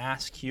and then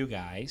ask you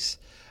guys,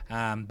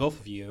 both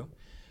of you,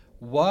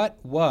 what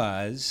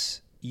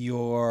was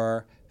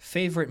your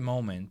favorite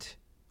moment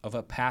of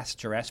a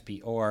past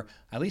Gillespie, or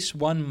at least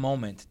one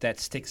moment that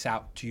sticks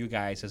out to you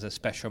guys as a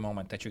special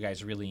moment that you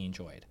guys really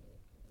enjoyed?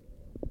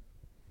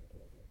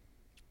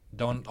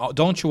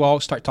 Don't you all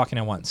start talking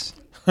at once.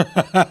 They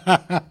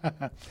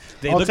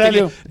I'll looked tell at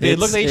you. they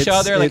looked at each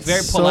other like very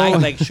it's polite, so-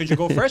 like, should you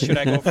go first? Should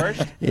I go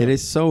first? It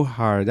is so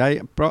hard. I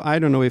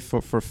don't know if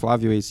for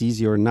Flavio it's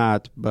easy or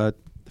not, but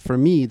for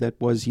me, that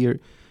was here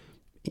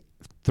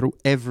through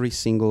every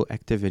single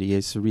activity.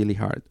 It's really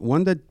hard.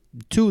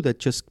 Two that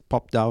just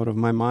popped out of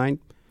my mind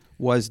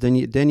was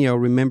Daniel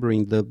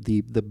remembering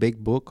the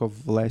big book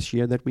of last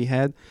year that we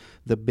had,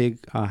 the big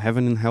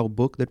Heaven and Hell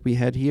book that we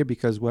had here,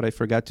 because what I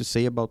forgot to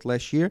say about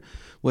last year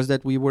was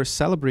that we were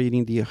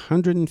celebrating the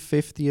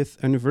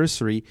 150th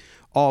anniversary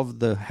of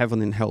the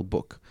Heaven and Hell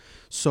book.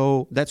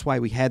 So that's why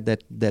we had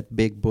that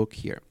big book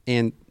here.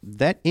 And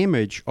that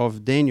image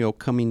of Daniel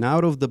coming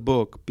out of the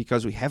book,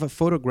 because we have a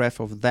photograph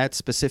of that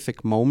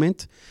specific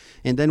moment,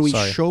 and then we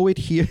show it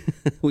here.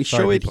 We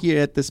show it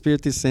here at the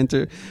Spiritist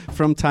Center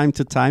from time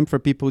to time for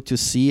people to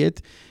see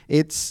it.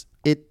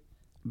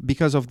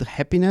 Because of the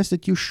happiness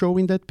that you show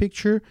in that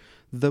picture,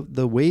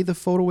 the way the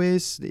photo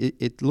is,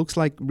 it looks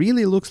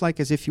like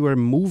as if you are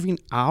moving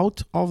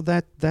out of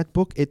that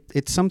book.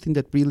 It's something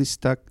that really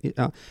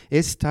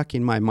is stuck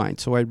in my mind.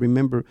 So I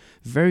remember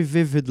very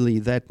vividly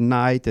that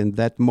night and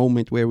that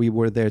moment where we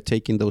were there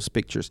taking those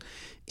pictures.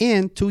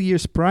 And 2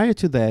 years prior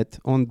to that,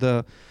 on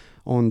the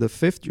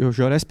fifth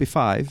Juresp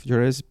 5,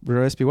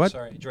 Juresp what?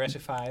 Sorry,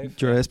 Jurassic 5.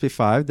 Juresp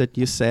 5 that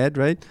you said,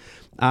 right?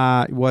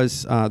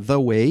 Was The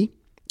Way.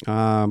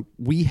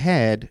 We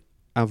had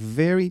a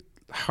very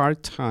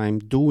hard time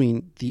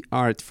doing the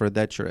art for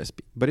that Juresp,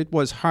 but it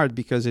was hard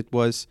because it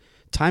was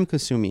time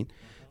consuming,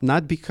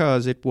 not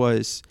because it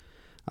was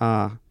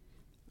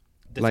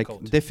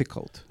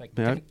difficult.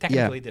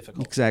 Technically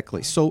difficult.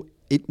 Exactly. So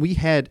we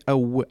had a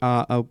way.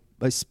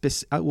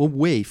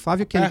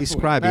 Flavio can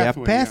describe it.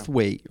 A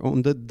pathway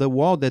on the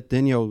wall that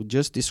Daniel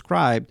just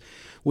described.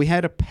 We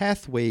had a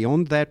pathway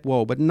on that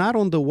wall, but not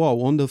on the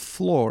wall, on the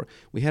floor.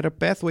 We had a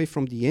pathway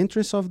from the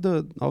entrance of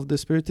the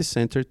Spiritist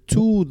Center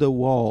to the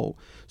wall.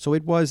 So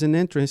it was an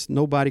entrance.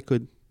 Nobody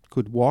could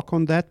walk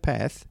on that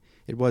path.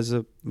 It was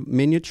a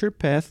miniature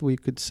path, we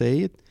could say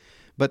it,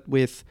 but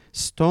with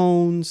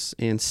stones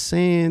and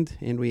sand,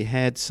 and we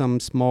had some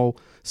small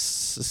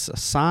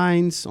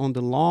signs on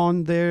the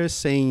lawn there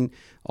saying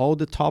all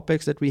the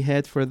topics that we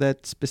had for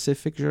that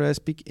specific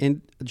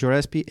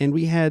Juresp, and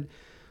we had,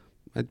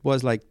 it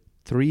was like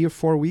 3 or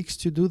 4 weeks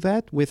to do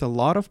that with a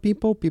lot of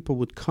people. People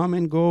would come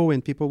and go,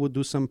 and people would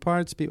do some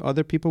parts,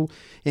 other people,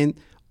 and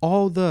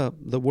all the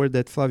word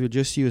that Flavio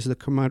just used, the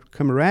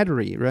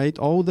camaraderie, right?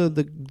 All the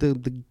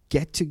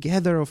get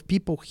together of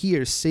people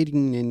here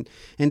sitting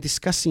and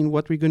discussing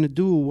what we're going to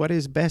do, what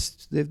is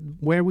best,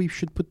 where we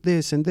should put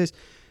this and this.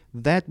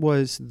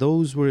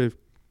 Those were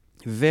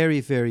very,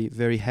 very,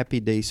 very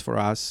happy days for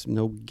us,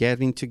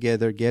 getting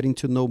together, getting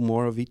to know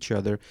more of each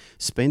other,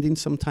 spending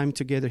some time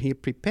together here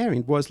preparing.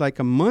 It was like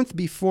a month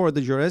before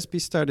the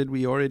Juresp started,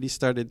 we already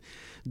started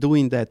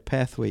doing that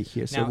pathway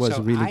here. So it was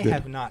really good. I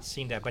have not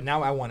seen that, but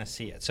now I want to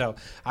see it. So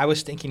I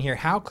was thinking here,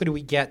 how could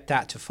we get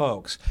that to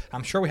folks?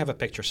 I'm sure we have a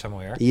picture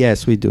somewhere.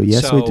 Yes, we do.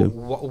 Yes, we do.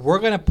 We're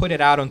going to put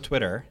it out on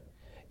Twitter.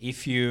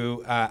 If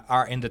you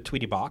are in the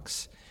Tweety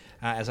box,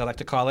 as I like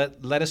to call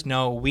it, let us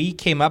know. We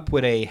came up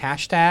with a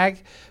hashtag,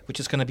 which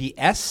is going to be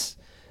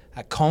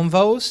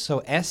Convos, so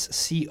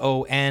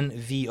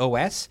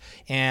SCONVOS,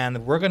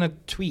 and we're going to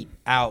tweet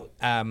out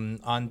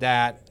on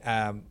that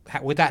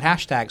with that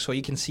hashtag, so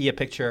you can see a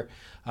picture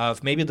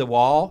of maybe the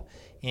wall,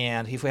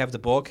 and if we have the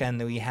book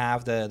and we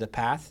have the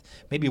path,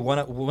 maybe one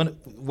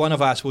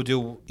of us will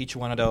do each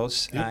one of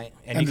those, yep.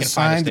 and the you can signs,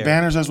 find us there. The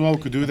banners as well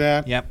could do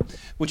that. Yep,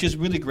 which is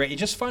really great. It's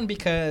just fun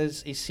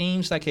because it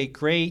seems like a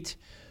great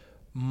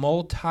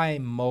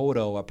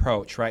multimodal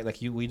approach, right? Like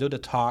we do the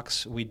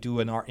talks, we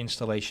do an art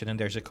installation, and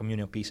there's a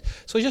communal piece.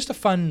 So it's just a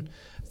fun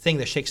thing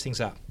that shakes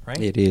things up,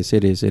 right? It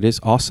is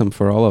awesome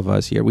for all of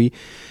us here. We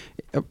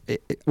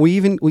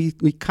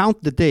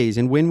count the days,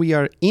 and when we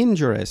are in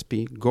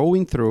Juresp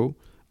going through,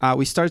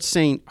 we start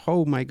saying,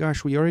 oh my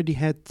gosh, we already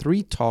had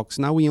 3 talks,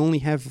 now we only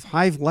have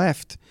 5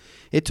 left.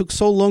 It took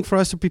so long for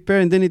us to prepare,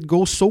 and then it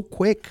goes so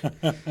quick.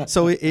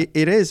 So it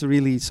is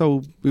really.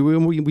 So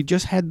we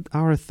just had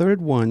our 3rd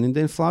one, and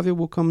then Flavio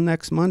will come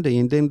next Monday,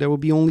 and then there will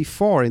be only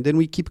 4, and then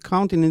we keep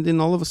counting, and then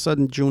all of a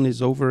sudden June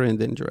is over, and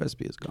then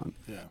Juresp is gone.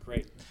 Yeah,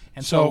 great.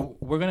 And so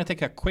we're going to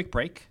take a quick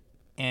break,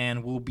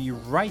 and we'll be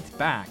right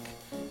back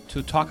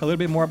to talk a little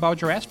bit more about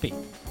Juresp.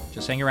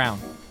 Just hang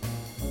around.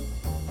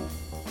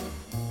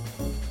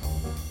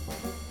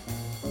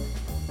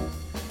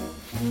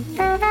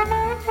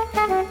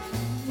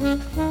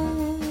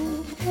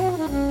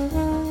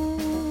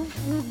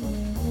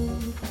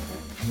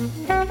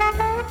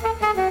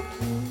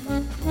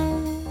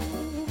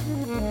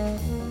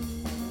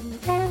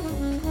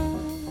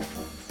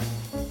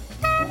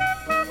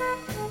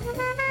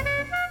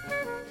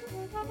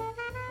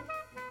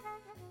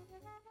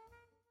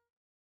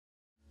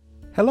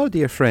 Hello,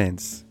 dear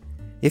friends.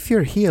 If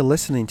you're here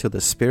listening to the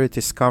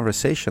Spiritist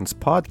Conversations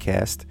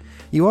podcast,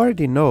 you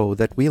already know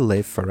that we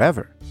live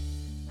forever.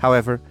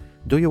 However,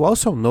 do you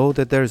also know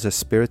that there is a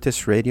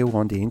Spiritist radio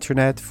on the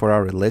internet for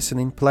our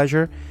listening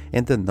pleasure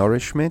and the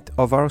nourishment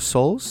of our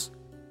souls?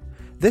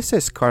 This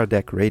is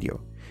Kardec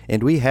Radio,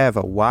 and we have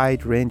a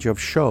wide range of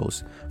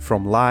shows,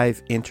 from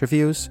live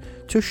interviews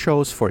to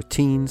shows for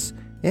teens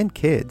and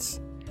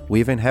kids. We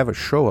even have a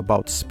show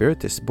about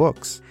Spiritist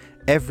books.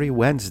 Every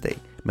Wednesday,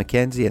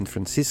 Mackenzie and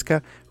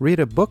Francisca read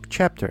a book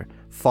chapter,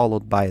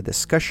 followed by a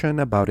discussion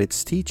about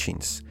its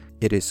teachings.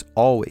 It is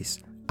always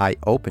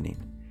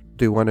eye-opening.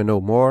 Do you want to know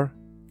more?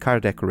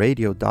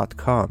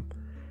 KardecRadio.com.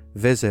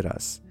 Visit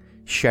us.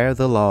 Share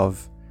the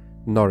love.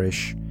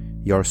 Nourish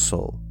your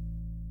soul.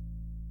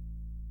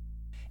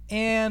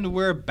 And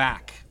we're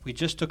back. We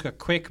just took a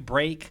quick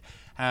break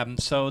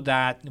so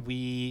that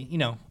we,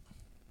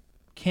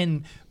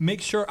 can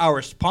make sure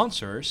our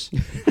sponsors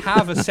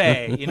have a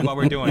say in what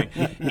we're doing.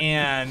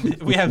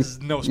 And we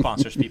have no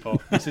sponsors,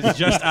 people. This is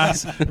just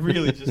us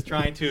really just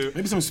trying to...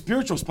 Maybe some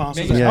spiritual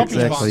sponsors. Maybe Yeah, helping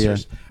exactly, yeah.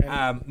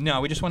 sponsors.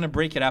 No, we just want to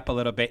break it up a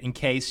little bit in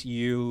case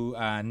you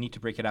need to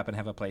break it up and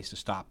have a place to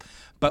stop.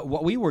 But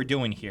what we were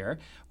doing here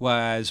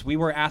was we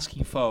were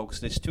asking folks,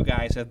 these two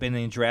guys have been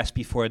in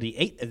Gillespie for the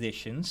 8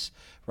 editions,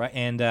 right?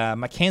 And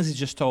Mackenzie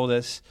just told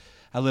us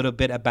a little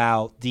bit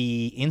about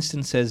the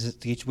instances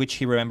which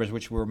he remembers,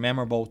 which were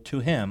memorable to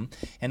him.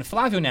 And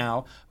Flavio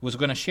now was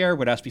going to share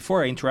with us,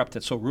 before I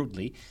interrupted so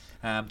rudely,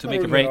 to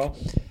make a break.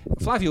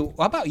 Flavio,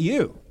 what about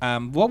you?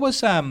 What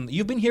was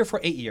you've been here for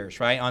 8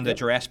 years, right? On the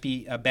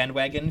Gillespie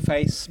bandwagon, if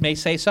I may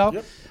say so.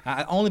 Yep.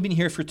 I've only been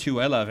here for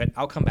 2. I love it.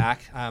 I'll come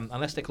back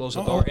unless they close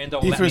the door and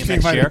don't let me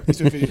next year.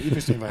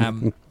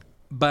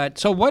 But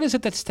so, what is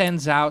it that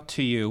stands out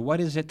to you?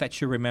 What is it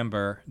that you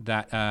remember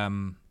that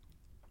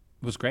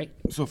was great?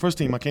 So first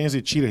thing,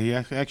 Mackenzie cheated. He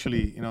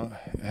actually,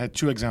 had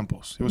 2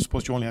 examples. He was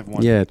supposed to only have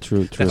 1. Yeah,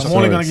 true. I'm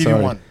only going to give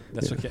you 1.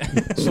 That's okay.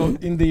 So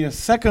in the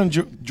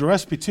second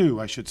Gillespie 2,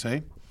 I should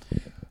say.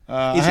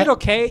 Is it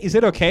okay? Is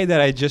it okay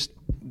that I just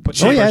put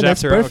Oh, yeah, chambers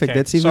that's after? perfect. Okay.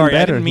 That's even Sorry,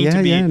 better. I didn't mean Yeah,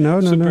 to be yeah,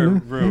 no, super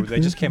no. rude. They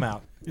just came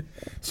out.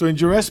 So in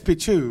Gillespie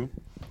 2,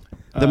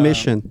 The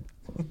mission.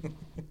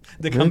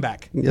 The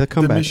comeback. The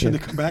comeback. the mission yeah.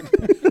 to come back.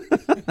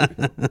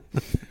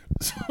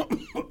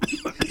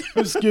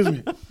 Excuse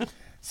me.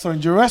 So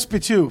in Gillespie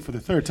 2, for the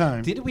 3rd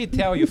time, Did we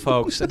tell you,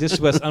 folks, that this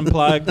was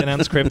unplugged and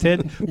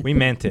unscripted? We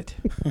meant it.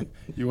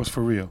 it was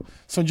for real.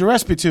 So in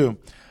Gillespie 2,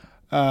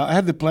 I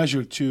had the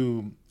pleasure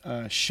to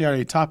share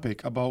a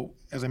topic about,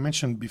 as I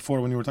mentioned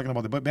before when we were talking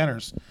about the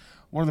banners,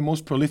 one of the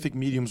most prolific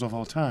mediums of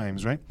all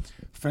times, right?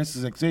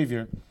 Francis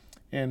Xavier.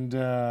 And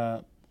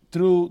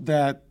through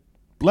that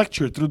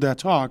lecture, through that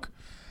talk,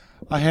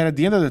 at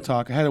the end of the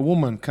talk, I had a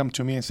woman come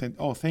to me and said,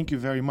 "Oh, thank you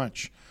very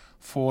much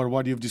for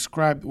what you've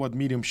described what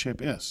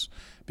mediumship is,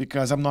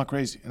 because I'm not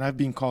crazy. And I've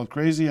been called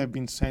crazy. I've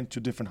been sent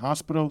to different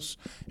hospitals.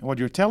 And what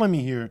you're telling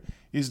me here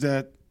is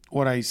that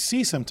what I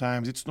see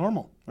sometimes, it's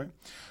normal, right?"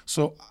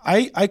 So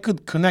I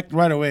could connect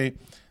right away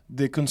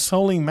the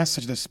consoling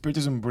message that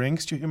Spiritism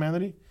brings to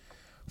humanity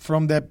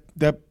from that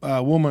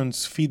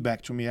woman's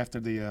feedback to me after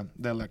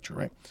that lecture,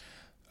 right?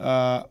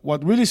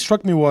 What really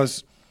struck me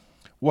was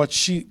what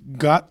she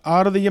got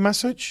out of the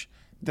message,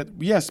 that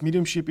yes,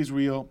 mediumship is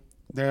real.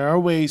 There are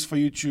ways for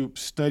you to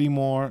study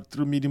more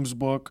through Medium's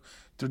book,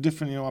 through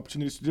different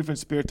opportunities, different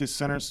spiritist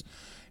centers,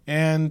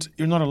 and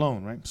you're not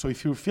alone, right? So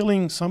if you're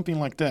feeling something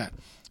like that,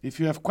 if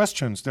you have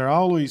questions, there are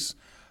always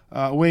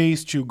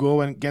ways to go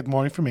and get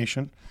more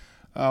information.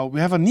 We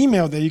have an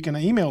email that you can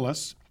email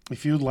us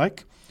if you'd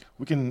like.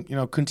 We can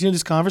continue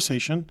this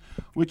conversation,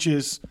 which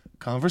is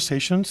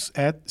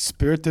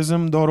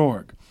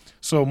conversations@spiritism.org.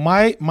 So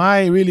my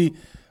really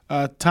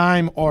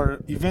time or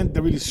event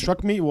that really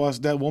struck me was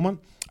that woman.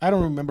 I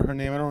don't remember her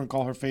name. I don't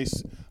recall her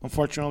face,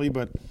 unfortunately,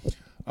 but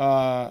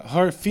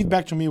her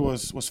feedback to me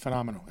was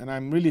phenomenal. And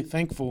I'm really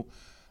thankful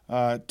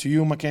to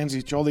you,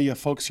 Mackenzie, to all the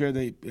folks here,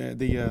 the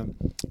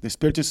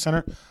Spiritist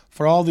Center,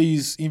 for all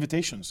these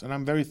invitations. And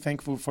I'm very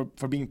thankful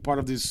for being part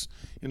of this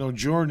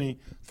journey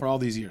for all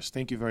these years.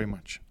 Thank you very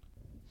much.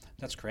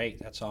 That's great.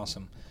 That's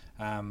awesome.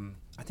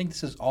 I think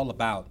this is all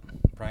about,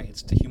 right?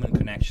 It's the human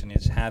connection.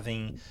 It's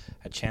having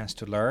a chance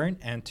to learn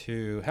and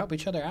to help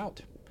each other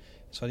out.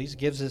 So this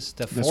gives us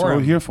the That's what forum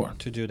we're here for.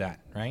 to do that,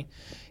 right?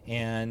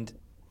 And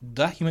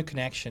that human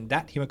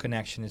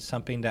connection is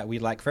something that we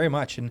like very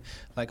much. And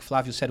like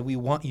Flavio said, we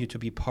want you to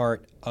be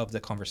part of the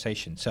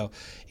conversation. So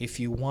if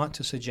you want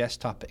to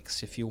suggest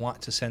topics, if you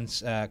want to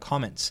send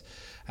comments,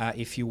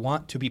 if you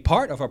want to be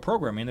part of our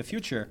program in the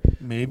future,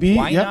 Maybe.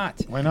 why Yep.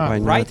 not? Why not? Why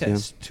not? Write yeah.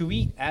 us,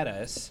 tweet at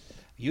us,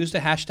 use the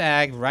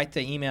hashtag, write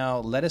the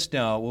email, let us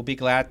know. We'll be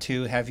glad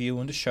to have you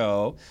on the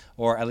show,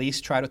 or at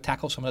least try to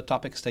tackle some of the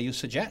topics that you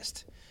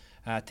suggest.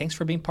 Thanks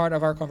for being part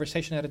of our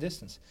conversation at a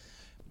distance.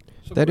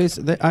 So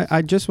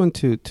I just want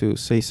to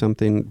say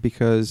something,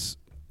 because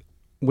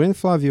when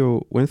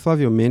Flavio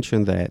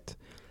mentioned that,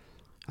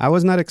 I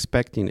was not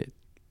expecting it.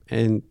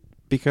 And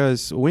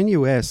because when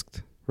you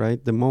asked,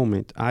 right, the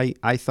moment,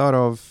 I thought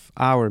of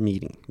our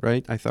meeting,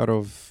 right? I thought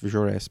of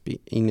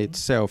Gillespie in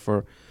itself,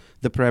 or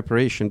the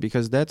preparation,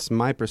 because that's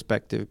my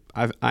perspective.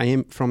 I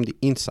am from the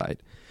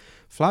inside.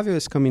 Flavio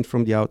is coming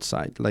from the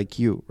outside, like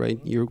you, right?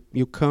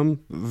 You come,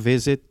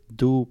 visit,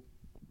 do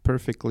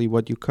perfectly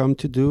what you come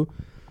to do,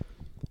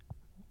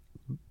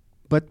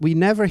 but we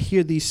never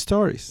hear these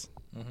stories.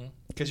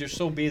 Because you're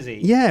so busy.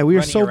 Yeah, we are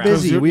running so around.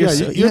 busy.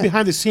 You're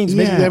behind the scenes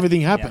making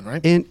everything happen,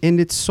 right? And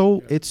it's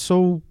so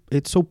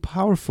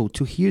powerful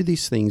to hear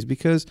these things,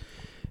 because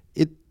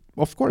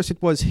of course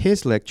it was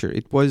his lecture.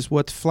 It was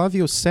what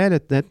Flavio said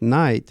at that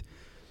night,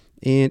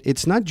 and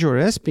it's not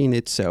Gillespie in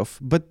itself,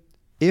 but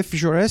if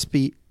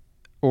Gillespie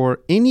or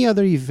any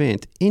other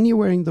event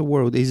anywhere in the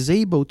world is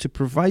able to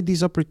provide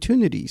these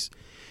opportunities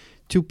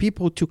to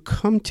people to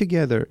come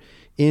together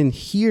and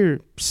hear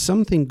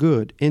something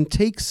good and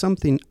take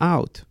something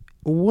out,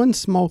 one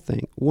small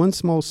thing, one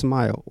small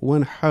smile,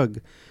 one hug,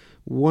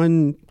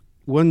 one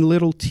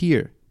little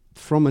tear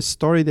from a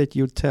story that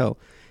you tell.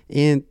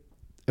 And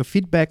a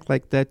feedback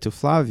like that to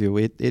Flavio,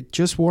 it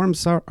just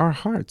warms our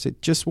hearts.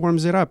 It just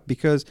warms it up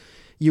because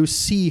you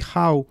see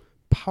how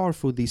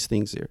powerful these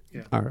things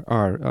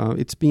are.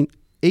 It's been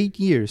 8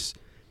 years,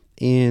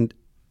 and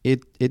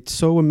it's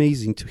so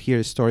amazing to hear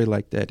a story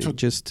like that. So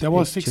that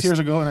was 6 years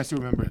ago, and I still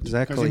remember it.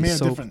 Exactly. Because it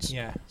made a difference.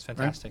 Yeah, it's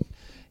fantastic.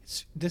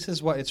 Right? This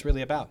is what it's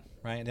really about,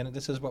 right? And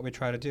this is what we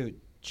try to do.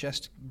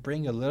 Just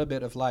bring a little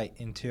bit of light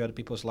into other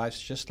people's lives,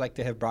 just like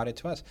they have brought it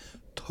to us.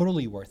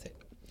 Totally worth it.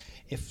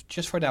 If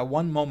just for that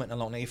one moment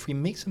alone, if we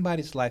make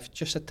somebody's life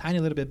just a tiny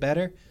little bit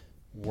better,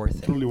 worth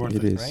it. Totally worth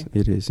it. Right?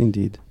 It is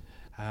indeed.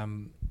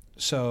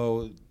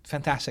 So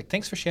fantastic.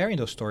 Thanks for sharing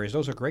those stories.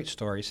 Those are great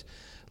stories.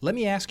 Let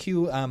me ask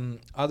you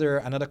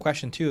another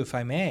question too, if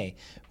I may,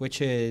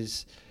 which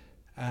is,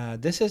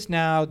 this is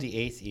now the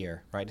 8th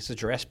year, right? This is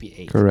Gillespie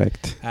 8.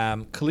 Correct.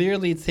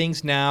 Clearly,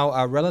 things now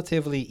are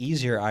relatively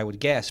easier, I would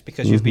guess,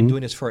 because you've been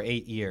doing this for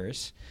 8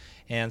 years.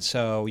 And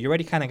so you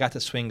already kind of got the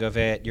swing of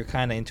it. You're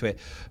kind of into it.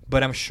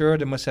 But I'm sure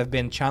there must have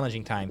been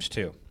challenging times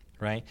too,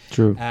 right?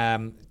 True.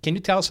 Can you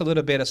tell us a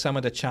little bit of some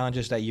of the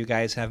challenges that you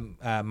guys have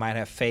might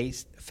have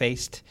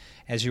faced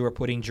as you were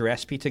putting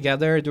Gillespie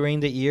together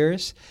during the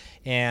years?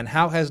 And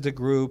how has the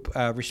group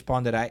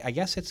responded? I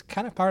guess it's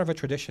kind of part of a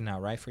tradition now,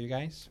 right, for you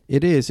guys?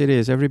 It is.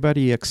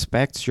 Everybody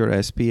expects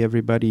Gillespie.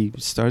 Everybody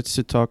starts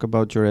to talk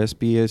about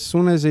Gillespie. As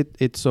soon as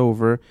it's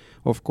over,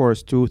 of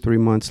course, 2-3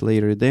 months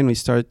later, then we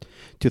start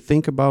to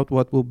think about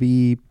what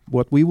we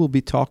will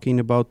be talking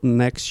about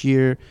next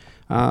year.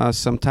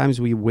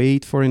 Sometimes we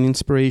wait for an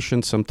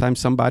inspiration. Sometimes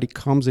somebody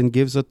comes and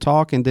gives a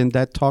talk, and then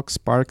that talk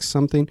sparks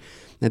something,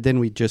 and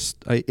then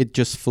it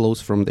just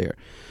flows from there.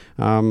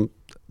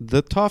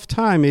 The tough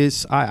time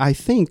is, I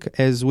think,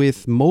 as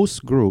with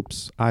most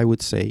groups, I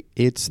would say,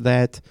 it's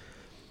that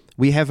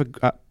we have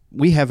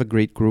a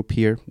great group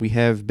here. We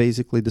have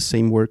basically the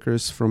same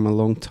workers from a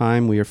long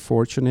time. We are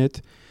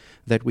fortunate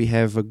that we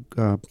have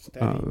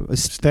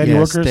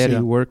steady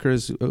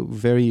workers, a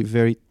very,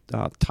 very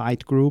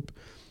tight group.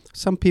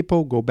 Some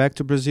people go back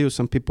to Brazil.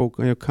 Some people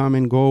come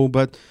and go,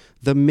 but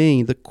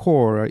the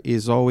core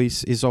is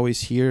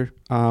always here.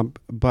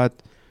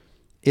 But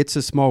it's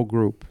a small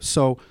group.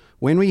 So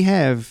when we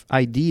have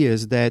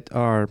ideas that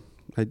are,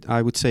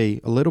 I would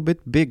say, a little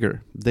bit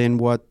bigger than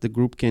what the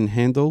group can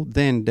handle,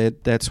 then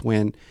that's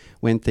when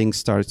things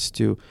starts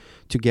to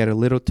get a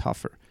little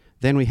tougher.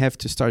 Then we have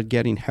to start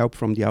getting help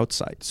from the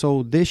outside.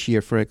 So this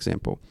year, for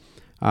example,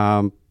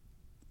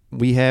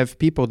 we have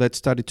people that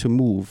started to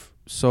move.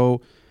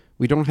 So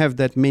we don't have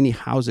that many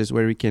houses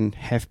where we can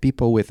have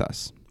people with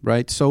us,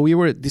 right? So we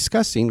were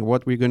discussing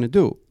what we're going to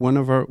do. One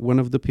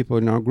of the people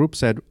in our group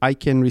said, I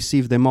can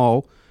receive them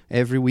all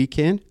every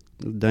weekend.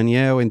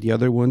 Danielle and the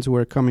other ones who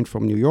are coming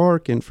from New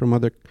York and from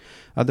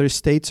other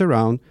states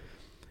around.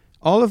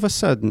 All of a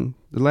sudden,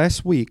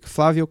 last week,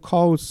 Flavio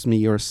calls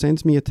me or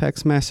sends me a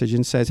text message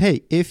and says,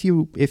 "Hey, if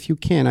you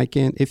can, I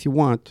can. If you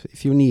want,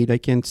 if you need, I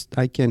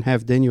can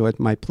have Daniel at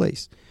my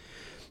place."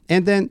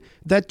 And then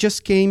that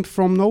just came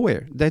from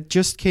nowhere. That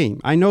just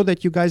came. I know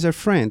that you guys are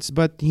friends,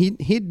 but he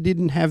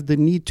didn't have the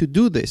need to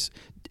do this.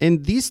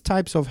 And these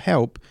types of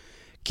help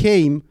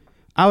came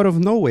out of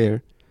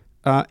nowhere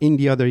in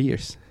the other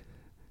years,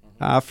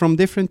 from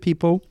different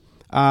people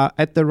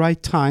at the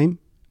right time,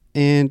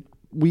 and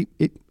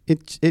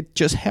it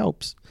just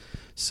helps.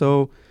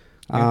 So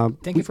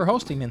thank you for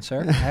hosting me,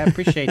 sir. I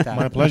appreciate that.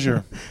 My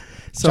pleasure.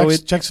 So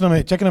check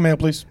in the mail,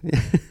 please.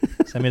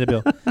 Send me the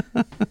bill.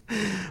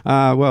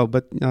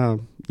 But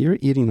you're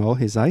eating all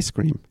his ice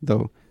cream,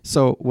 though.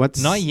 So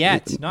what's not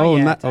yet?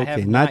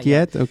 Not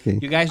yet. Okay.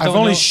 You guys don't I've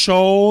only know.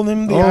 shown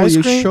him the ice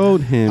cream. Oh, you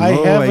showed him. I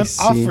haven't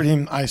see. offered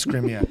him ice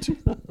cream yet.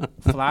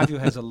 Flavio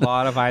has a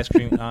lot of ice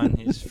cream on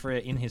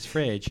in his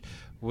fridge,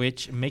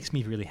 which makes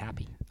me really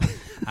happy.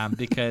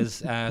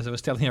 Because as I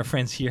was telling our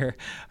friends here,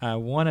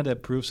 one of the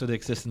proofs of the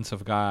existence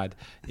of God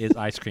is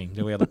ice cream.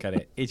 The way I look at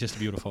it, it's just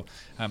beautiful.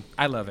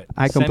 I love it.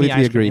 I send completely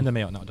me ice agree. Cream in the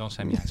mail. No, don't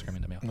send me ice cream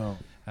in the mail. No.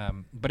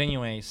 But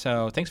anyway,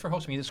 so thanks for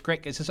hosting me. This is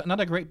great. It's just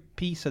another great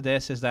piece of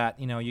this is that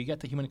you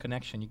get the human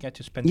connection. You get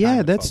to spend time. Yeah,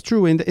 with that's folks.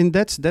 true, and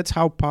that's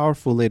how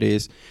powerful it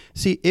is.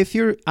 See, if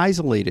you're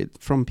isolated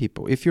from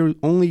people, if you're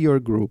only your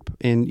group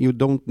and you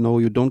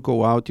don't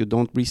go out, you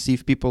don't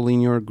receive people in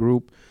your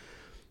group,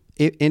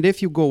 and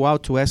if you go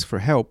out to ask for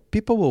help,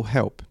 people will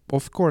help.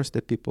 Of course,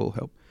 that people will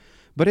help,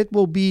 but it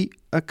will be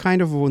a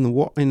kind of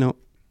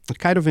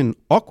an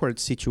awkward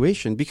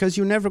situation because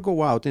you never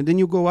go out, and then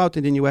you go out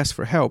and then you ask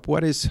for help.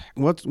 What is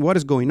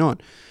going on?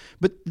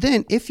 But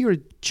then if you're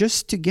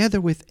just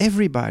together with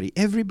everybody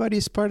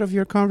is part of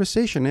your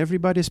conversation,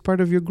 everybody is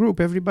part of your group,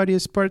 everybody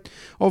is part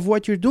of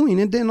what you're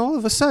doing, and then all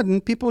of a sudden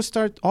people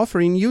start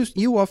offering,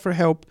 you offer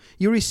help,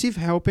 you receive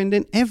help, and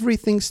then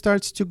everything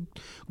starts to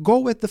go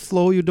with the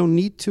flow. You don't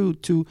need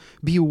to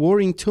be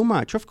worrying too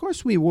much. Of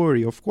course we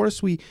worry, of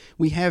course we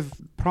have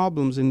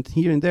problems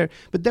here and there,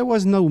 but there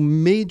was no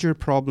major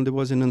problem, there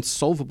was an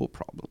unsolvable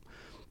problem.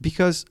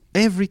 because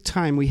every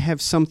time we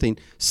have something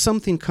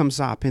comes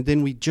up, and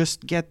then we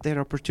just get that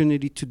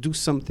opportunity to do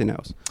something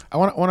else. I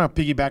want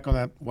to piggyback on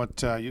that.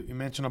 What you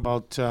mentioned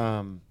about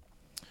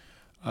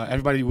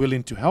everybody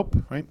willing to help,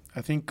 right?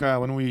 I think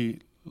when we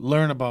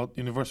learn about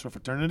universal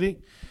fraternity,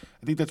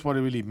 I think that's what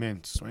it really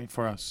means, right,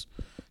 for us.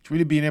 It's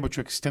really being able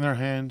to extend our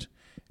hand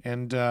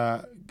and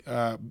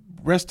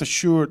rest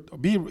assured,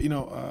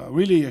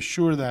 really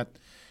assured that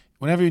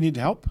whenever you need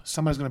help,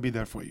 somebody's going to be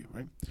there for you,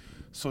 right?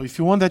 So if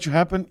you want that to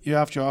happen, you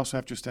also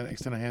have to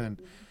extend a hand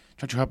and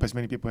try to help as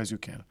many people as you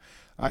can.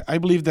 I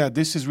believe that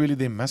this is really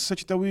the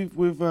message that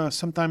we've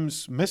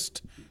sometimes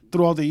missed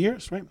throughout the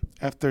years, right?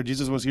 After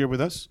Jesus was here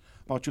with us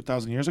about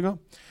 2,000 years ago,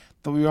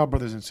 that we are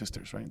brothers and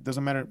sisters, right? It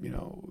doesn't matter,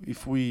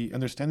 if we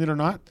understand it or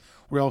not,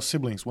 we're all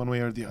siblings one way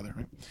or the other,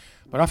 right?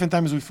 But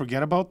oftentimes we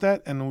forget about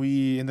that, and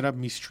we ended up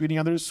mistreating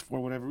others for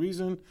whatever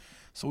reason.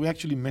 So we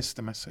actually miss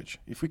the message.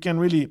 If we can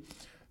really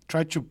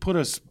try to pull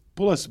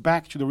us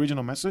back to the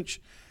original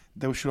message,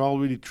 that we should all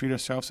really treat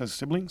ourselves as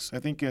siblings, I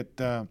think it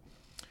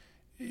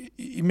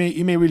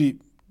may really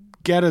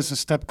get us a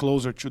step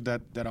closer to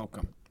that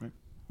outcome, right?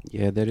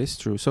 Yeah, that is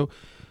true. So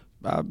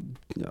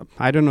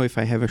I don't know if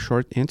I have a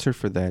short answer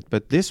for that,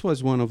 but this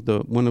was one of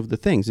the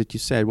things that you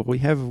said. Well,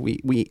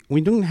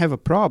 we don't have a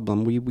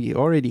problem. We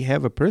already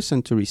have a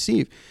person to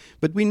receive,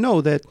 but we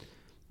know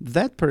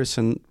that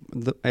person,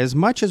 as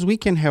much as we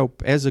can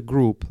help as a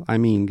group. I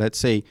mean, let's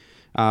say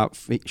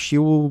she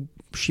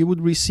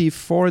would receive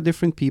 4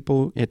 different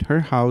people at her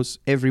house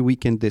every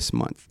weekend this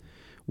month.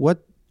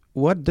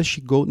 What does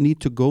she need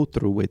to go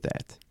through with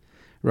that?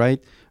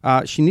 Right?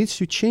 She needs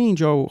to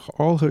change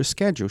all her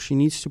schedule. She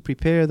needs to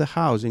prepare the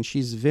house, and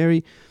she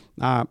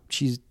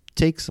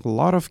takes a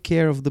lot of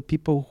care of the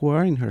people who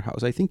are in her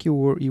house. I think you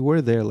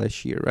were there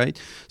last year, right?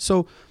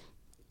 So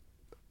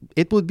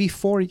it would be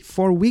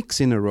 4 weeks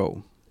in a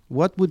row.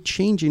 What would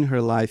change in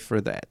her life for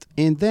that?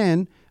 And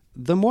then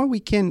the more we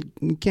can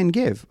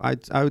give,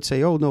 I would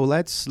say, oh no,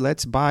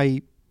 let's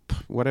buy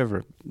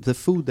whatever the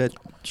food that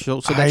so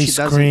that she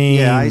doesn't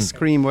ice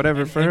cream,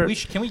 whatever for her.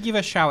 Can we give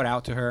a shout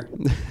out to her?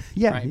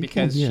 Yeah, right?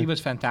 Because she was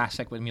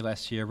fantastic with me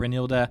last year.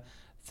 Renilda,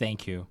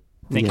 thank you.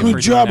 Thank you Good for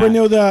job, doing that.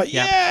 Renilda.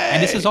 Yeah.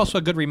 And this is also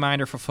a good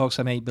reminder for folks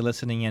that may be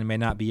listening and may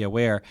not be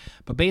aware,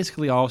 but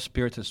basically all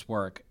Spiritist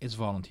work is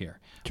volunteer.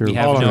 True. We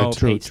have All of no it.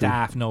 True, paid true.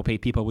 staff, no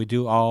paid people. We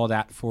do all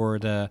that for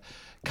the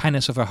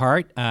kindness of our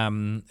heart.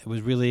 It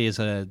was really is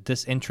a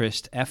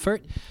disinterest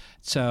effort.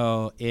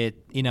 So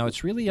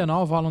it's really an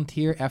all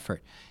volunteer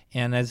effort.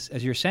 And as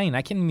you're saying,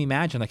 I can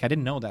imagine, like I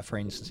didn't know that, for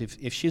instance,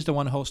 if she's the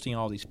one hosting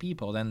all these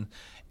people, then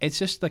it's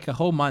just like a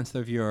whole month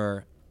of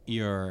your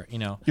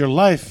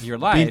life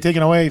being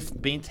taken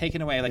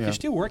away. Like you're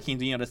still working,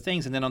 the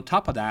things, and then on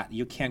top of that,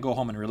 you can't go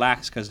home and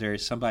relax because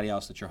there's somebody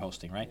else that you're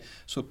hosting, right?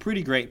 So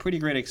pretty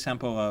great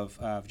example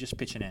of just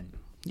pitching in.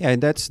 Yeah,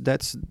 and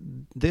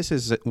this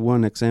is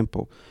one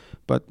example,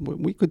 but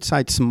we could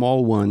cite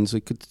small ones.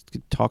 We could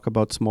talk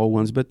about small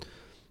ones, but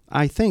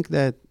I think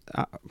that,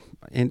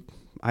 and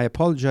I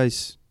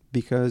apologize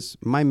because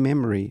my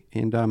memory,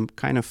 and I'm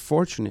kind of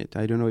fortunate.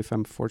 I don't know if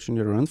I'm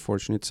fortunate or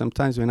unfortunate.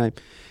 Sometimes when I'm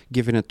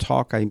giving a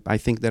talk, I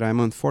think that I'm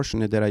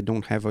unfortunate that I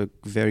don't have a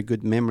very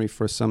good memory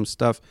for some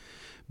stuff.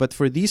 But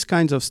for these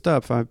kinds of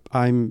stuff,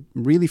 I'm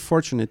really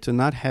fortunate to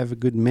not have a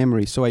good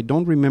memory. So I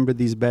don't remember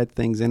these bad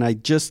things, and I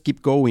just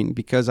keep going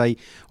because I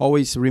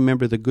always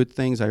remember the good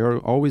things. I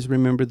always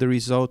remember the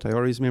result. I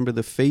always remember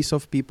the face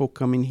of people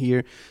coming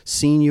here,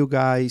 seeing you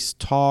guys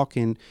talk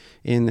and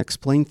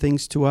explain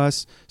things to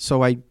us.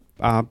 So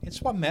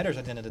it's what matters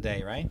at the end of the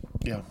day, right?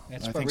 Yeah,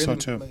 it's I think so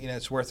too.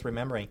 It's worth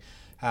remembering.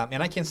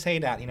 And I can say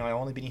that, I've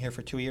only been here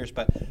for 2 years,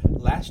 but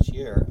last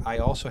year I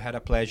also had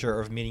a pleasure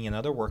of meeting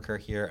another worker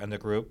here in the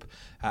group,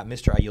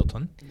 Mr.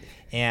 Ailton.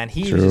 And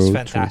he was just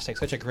fantastic,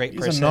 such a great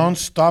person. He's a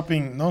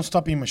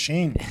non-stopping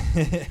machine.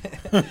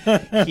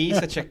 He's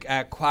such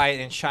a quiet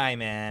and shy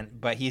man,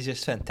 but he's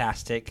just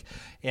fantastic.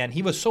 And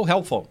he was so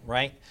helpful,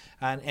 right?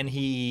 And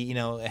he,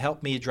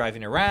 helped me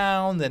driving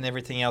around and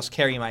everything else,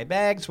 carrying my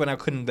bags when I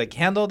couldn't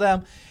handle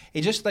them.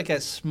 It's just like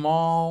a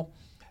small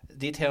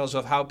details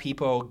of how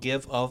people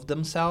give of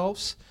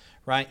themselves,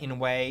 right, in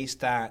ways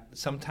that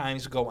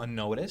sometimes go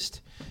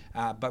unnoticed,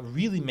 but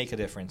really make a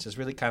difference. It's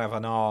really kind of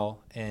an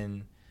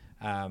all-in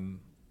kind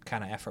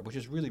of effort, which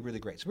is really, really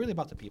great. It's really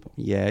about the people.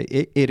 Yeah,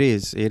 it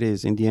is. It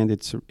is. In the end,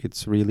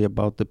 it's really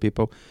about the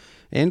people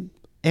and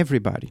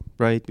everybody,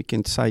 right? We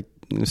can say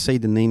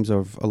the names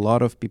of a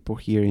lot of people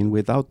here, and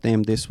without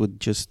them, this would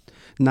just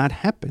not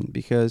happen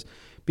because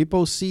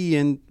people see,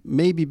 and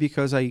maybe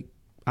because I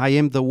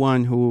am the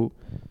one who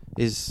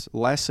is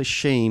less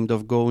ashamed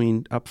of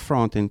going up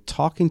front and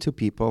talking to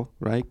people,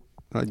 right?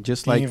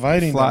 Just like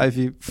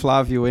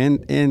Flavio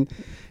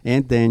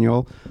and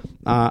Daniel.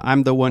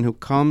 I'm the one who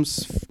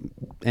comes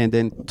and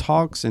then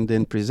talks and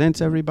then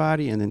presents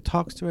everybody and then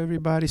talks to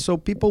everybody. So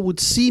people would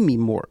see me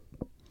more.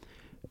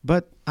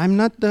 But I'm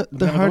not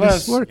the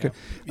hardest worker.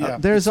 Yeah.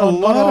 There's it's a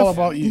lot all of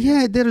about you.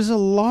 Yeah, there's a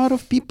lot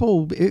of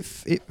people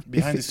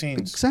behind the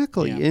scenes.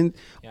 Exactly. Yeah. And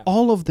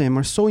all of them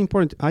are so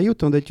important.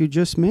 Ailton that you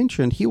just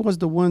mentioned, he was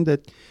the one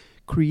that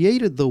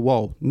created the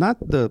wall, not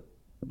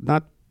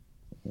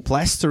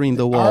plastering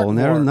the wall,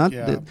 artwork, not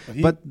yeah,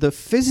 but the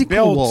physical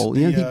built wall.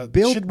 the, He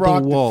built the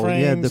sheetrock, the wall,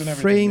 frames the and everything,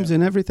 frames yeah.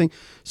 and everything.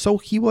 So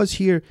he was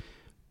here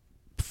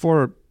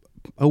for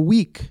a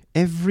week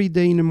every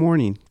day in the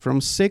morning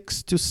from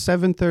 6 to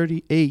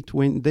 7:30, 8,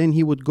 when then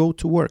he would go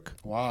to work.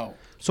 Wow.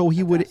 So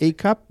he would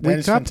wake up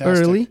is fantastic.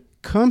 early,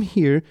 come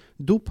here,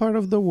 do part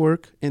of the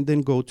work, and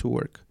then go to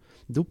work.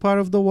 Do part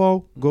of the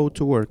wall, go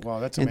to work. Wow,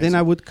 that's and amazing. then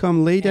I would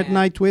come late at And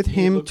night with it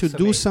him looks to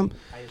do amazing. some.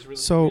 It's really,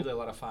 so- really a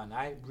lot of fun.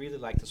 I really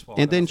like this wall.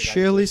 And then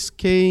Shirley's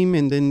came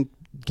and then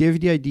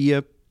gave the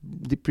idea,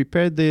 they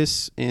prepared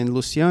this, and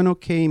Luciano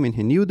came, and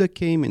Henilda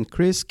came, and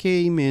Chris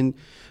came, and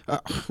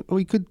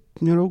we could,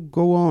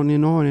 go on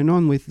and on and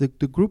on with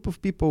the group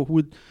of people who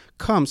would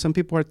come. Some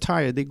people are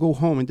tired, they go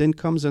home, and then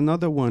comes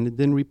another one, and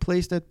then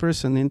replace that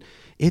person, and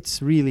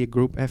it's really a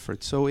group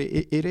effort. So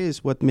it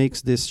is what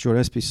makes this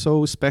Juresp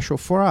so special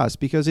for us,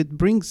 because it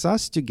brings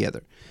us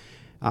together.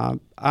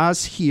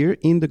 Us here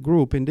in the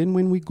group, and then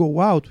when we go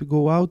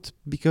out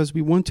because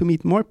we want to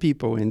meet more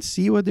people and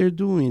see what they're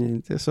doing,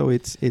 and so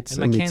it's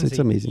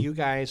amazing. You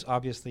guys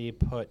obviously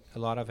put a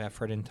lot of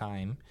effort and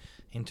time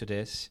into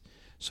this.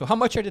 So how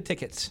much are the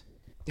tickets?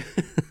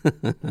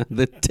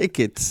 The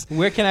tickets.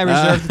 Where can I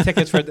reserve the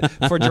tickets for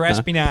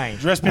Juresp 9?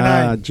 Juresp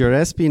 9.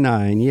 Juresp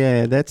 9,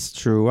 yeah, that's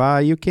true.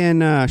 You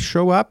can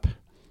show up,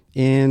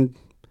 and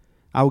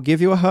I'll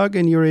give you a hug,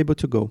 and you're able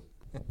to go.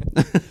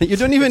 You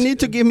don't even need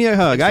to give me a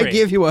hug. It's I free.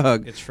 give you a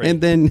hug, It's free. and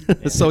then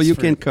so It's you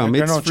free. can come.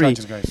 There are It's no free.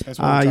 charges, guys. That's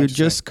what we're You trying to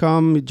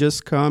say.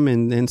 just come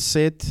and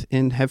sit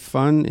and have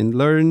fun and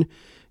learn,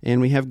 and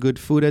we have good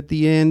food at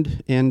the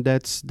end, and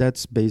that's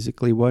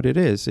basically what it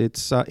is.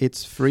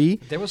 It's free.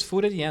 There was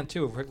food at the end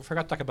too. We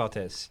forgot to talk about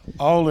this.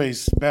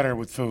 Always better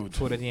with food.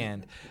 Food at the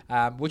end,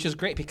 which is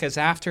great because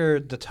after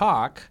the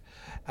talk,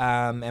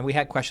 and we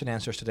had question and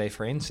answers today,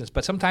 for instance,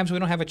 but sometimes we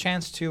don't have a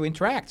chance to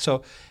interact.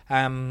 So,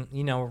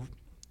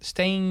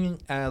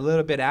 staying a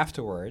little bit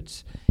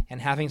afterwards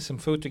and having some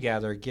food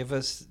together give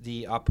us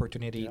the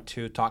opportunity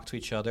to talk to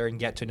each other and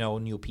get to know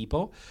new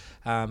people.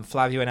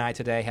 Flavio and I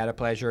today had a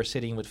pleasure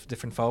sitting with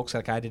different folks.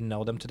 Like I didn't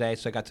know them today,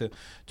 so I got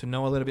to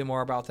know a little bit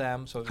more about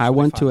them. So I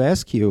want to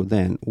ask you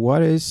then,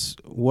 what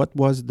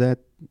was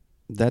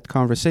that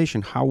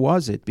conversation? How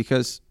was it?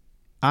 Because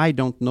I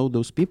don't know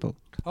those people.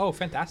 Oh,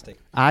 fantastic!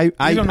 You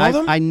don't know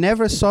them? I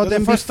never saw The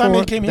them first before. time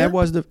they came here? That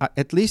was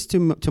at least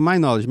to my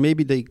knowledge.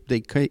 Maybe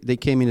they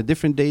came in a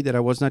different day that I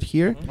was not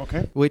here,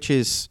 Okay. which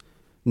is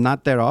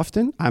not that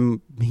often.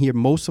 I'm here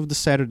most of the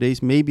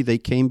Saturdays. Maybe they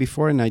came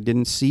before and I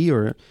didn't see,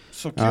 or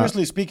So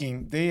curiously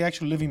speaking, they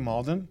actually live in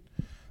Malden,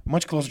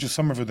 much closer to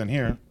Somerville than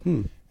here.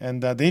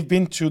 And they've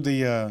been to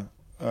the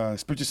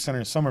Spiritist Center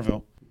in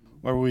Somerville,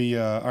 where we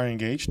are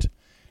engaged.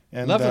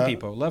 And, Lovely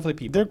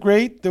people. They're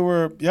great. They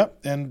were,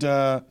 and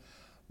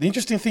the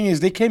interesting thing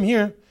is they came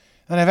here,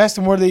 and I've asked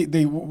them where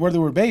they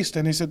were based,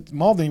 and they said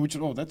Malden, which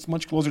that's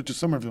much closer to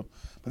Somerville.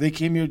 But they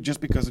came here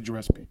just because of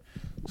Juresp. So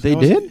They that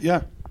was- did?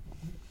 Yeah.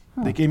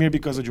 They came here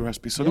because of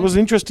Juresp. So it was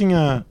interesting.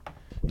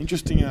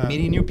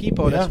 Meeting new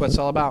people. yeah. That's what it's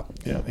all about.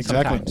 Yeah,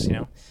 exactly. Sometimes,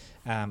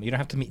 you don't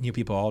have to meet new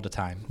people all the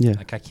time. Yeah.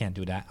 Like I can't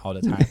do that all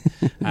the time.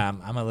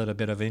 I'm a little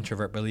bit of an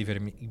introvert,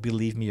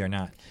 believe me or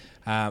not.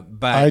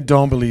 But I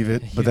don't believe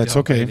it, but you that's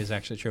don't okay. believe it's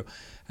actually true.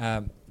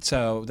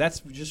 So that's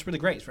just really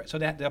great. Right? So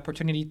that the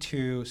opportunity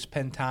to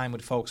spend time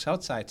with folks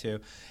outside too,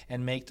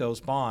 and make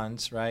those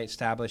bonds, right?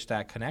 Establish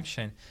that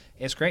connection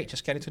is great.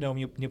 Just getting to know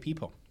new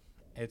people.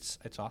 It's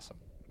awesome.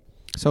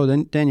 So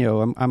then,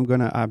 Daniel,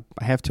 I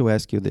have to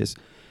ask you this.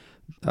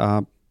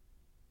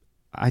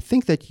 I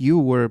think that you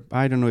were,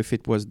 I don't know if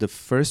it was the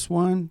first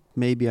one,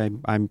 maybe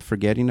I'm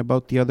forgetting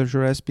about the other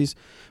Jurespis,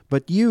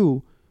 but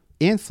you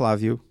and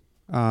Flavio,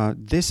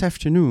 this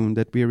afternoon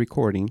that we're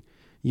recording,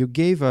 you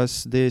gave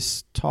us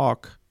this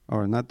talk,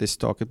 or not this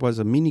talk, it was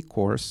a mini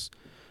course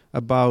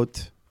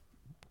about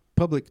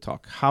public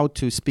talk, how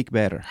to speak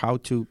better, how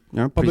to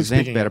present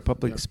speaking, better, yeah.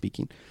 public Yeah.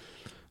 speaking.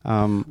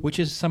 Which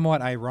is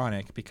somewhat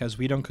ironic because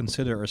we don't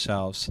consider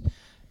ourselves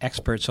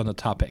experts on the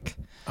topic.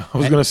 I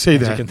was going to say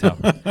As that. you can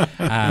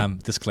tell.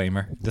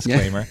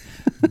 Disclaimer.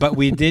 But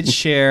we did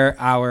share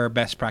our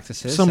best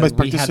practices. Some best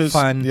We had practices,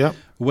 fun yeah.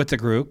 with the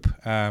group,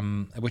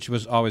 which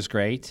was always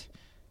great.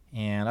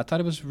 And I thought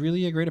it was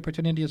really a great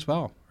opportunity as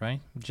well, right?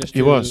 Just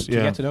It was, to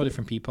yeah. get to know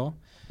different people.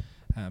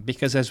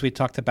 Because as we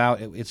talked about,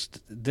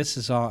 this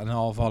is an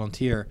all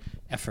volunteer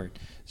effort.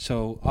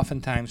 So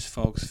oftentimes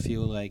folks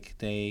feel like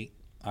they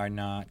are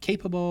not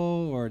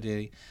capable, or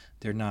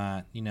they're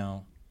not,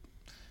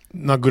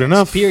 Not good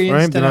enough, experienced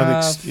right? They're not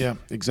enough. yeah,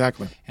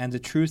 exactly. And the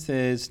truth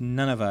is,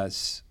 none of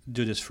us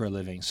do this for a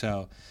living.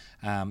 So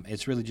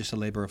it's really just a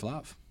labor of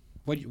love.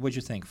 What'd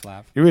you think,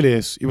 Flav? It really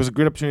is. It was a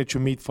great opportunity to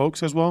meet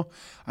folks as well.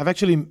 I've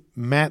actually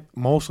met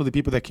most of the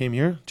people that came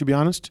here, to be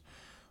honest.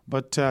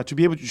 But to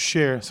be able to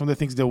share some of the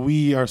things that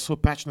we are so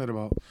passionate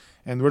about,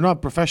 and we're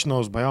not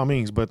professionals by all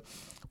means, but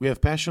we have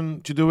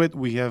passion to do it.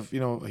 We have,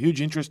 a huge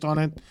interest on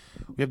it.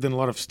 We have done a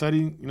lot of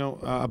studying,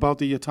 about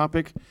the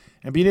topic,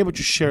 and being able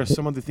to share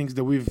some of the things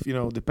that we've,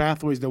 the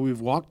pathways that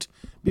we've walked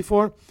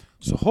before.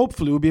 So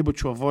hopefully we'll be able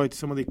to avoid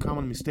some of the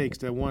common mistakes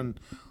that one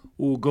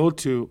will go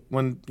to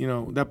when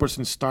that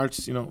person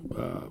starts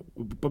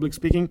public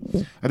speaking.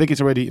 I think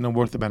it's already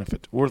worth the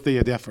benefit, worth the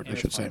effort. I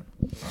should say.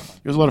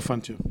 It was a lot of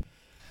fun too.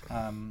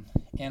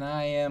 And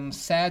I am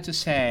sad to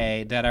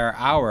say that our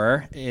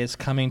hour is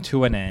coming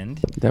to an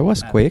end. That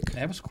was quick.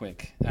 That was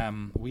quick.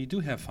 We do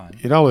have fun.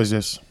 It always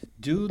is.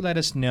 Do let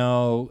us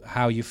know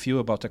how you feel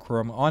about the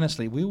quorum.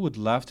 Honestly, we would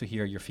love to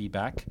hear your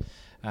feedback.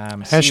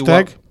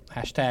 Hashtag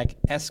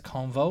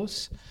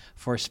 #SConvos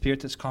for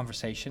Spiritist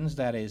Conversations.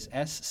 That is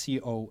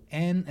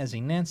SCON as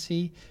in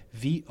Nancy,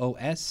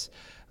 VOS.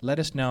 Let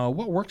us know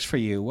what works for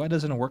you, what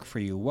doesn't work for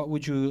you, what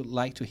would you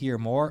like to hear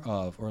more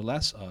of or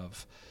less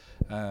of.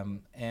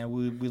 And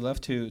we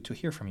love to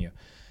hear from you.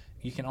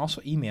 You can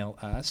also email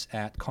us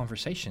at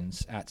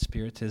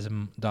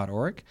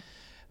conversations@spiritism.org.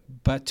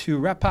 But to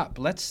wrap up,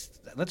 let's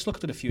look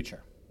to the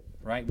future,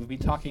 right? We've been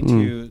talking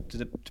to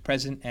the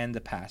present and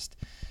the past.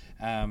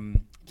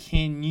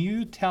 Can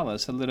you tell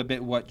us a little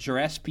bit what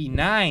Juresp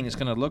 9 is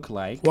going to look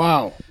like?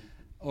 Wow.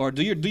 Or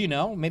do you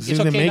know? Maybe Is it's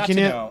it okay not to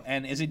making it? know.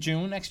 And is it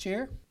June next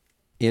year?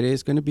 It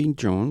is going to be in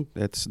June.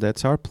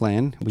 That's our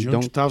plan.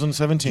 June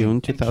 2017. June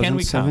And can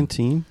we come?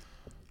 2017.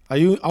 Can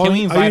we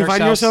invite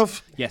inviting ourselves?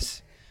 yourself?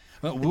 Yes.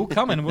 Well, we'll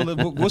come and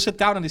we'll sit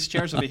down on these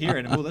chairs over here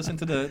and we'll listen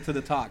to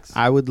the talks.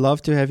 I would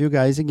love to have you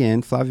guys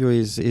again. Flavio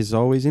is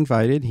always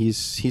invited.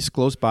 He's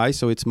close by,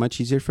 so it's much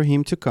easier for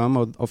him to come.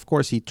 Of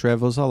course, he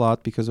travels a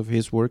lot because of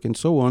his work and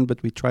so on,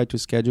 but we try to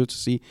schedule to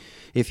see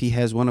if he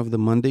has one of the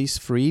Mondays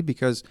free,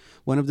 because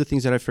one of the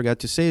things that I forgot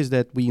to say is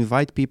that we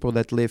invite people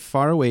that live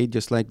far away,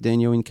 just like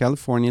Daniel in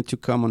California, to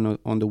come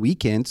on the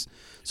weekends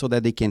so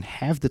that they can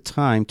have the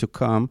time to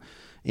come.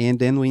 And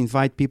then we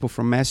invite people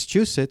from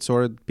Massachusetts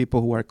or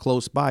people who are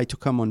close by to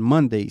come on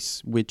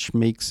Mondays, which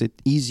makes it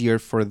easier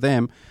for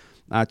them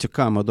to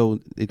come, although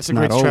it's a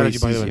not great strategy,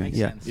 always by the way. easier. Makes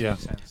Yeah. sense, Yeah.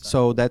 makes sense.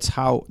 So that's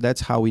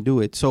how we do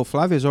it. So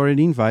Flavio is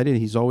already invited.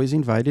 He's always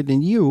invited,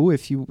 and you,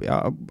 if you,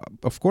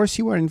 of course,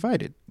 you are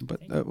invited.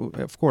 But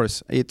of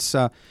course, it's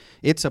a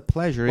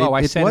pleasure. Well,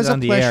 I it said was it on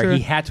a the air. pleasure. He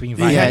had to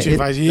invite He had me. to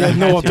invite. He had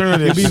no It'd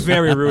alternatives. be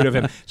very rude of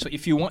him. So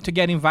if you want to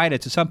get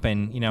invited to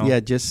something,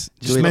 Yeah, just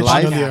do Just it mention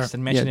live. it on the air.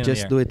 and mention Yeah, it on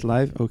just the do air. it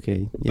live.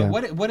 Okay. Yeah.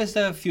 But what is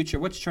the future?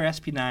 What's your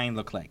SP9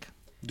 look like?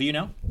 Do you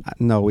know?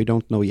 No, we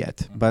don't know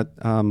yet. But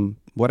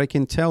what I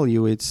can tell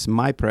you, it's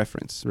my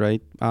preference,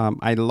 right?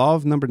 I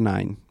love number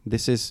 9.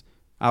 This is,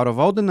 out of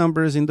all the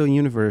numbers in the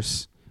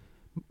universe,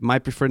 my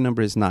preferred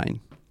number is 9.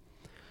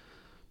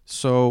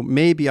 So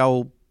maybe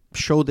I'll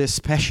show this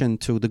passion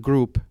to the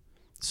group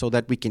so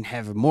that we can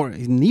have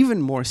an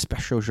even more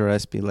special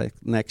Juresp like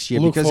next year,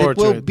 Look because forward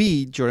it to will it.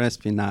 be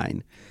Juresp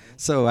 9.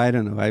 So I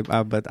don't know.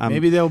 But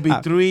Maybe there'll be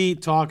 3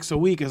 talks a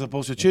week as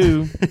opposed to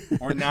 2.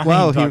 Or 9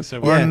 Well, talks a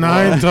Or week?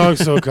 9 talks,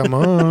 so come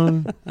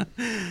on.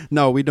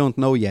 No, we don't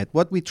know yet.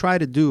 What we try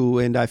to do,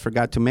 and I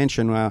forgot to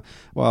mention,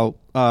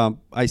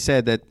 I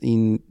said that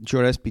in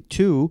Juresp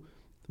 2,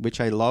 which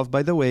I love,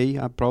 by the way,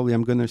 I'm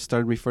going to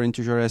start referring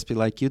to Juresp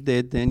like you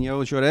did, Daniel.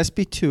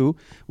 Juresp 2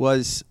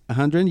 was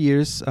 100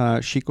 years,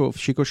 Chico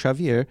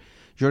Xavier.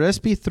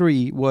 Juresp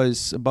 3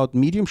 was about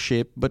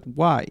mediumship, but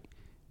why?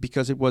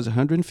 Because it was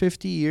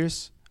 150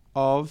 years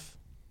of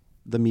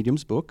the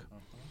medium's book.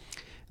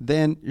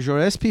 Then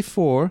Juresp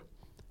 4,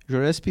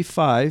 Juresp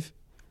 5,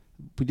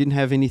 we didn't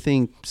have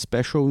anything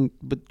special,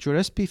 but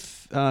Juresp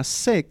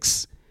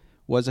 6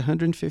 was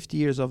 150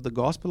 years of the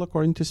gospel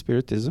according to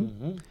Spiritism.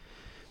 Mm-hmm.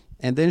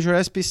 And then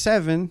Juresp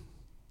 7,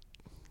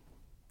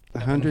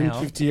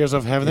 50 years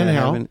of heaven and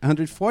hell.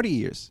 140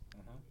 years.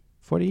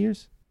 40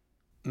 years?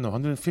 No,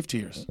 150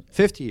 years.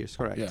 50 years,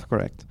 correct. Yeah.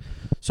 Correct.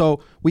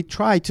 So we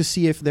try to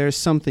see if there's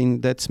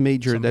something that's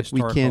major Some that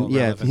we can, historical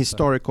relevance,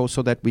 historical,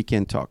 so that we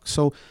can talk.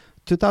 So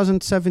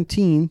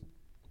 2017,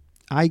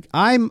 I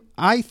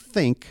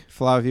think,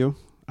 Flavio,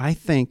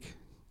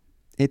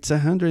 it's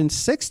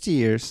 160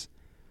 years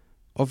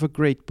of a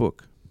great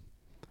book.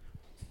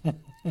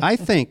 I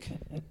think.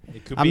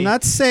 It could I'm be.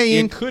 not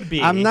saying. It could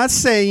be. I'm not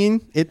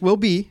saying it will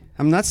be.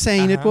 I'm not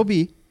saying it will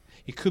be.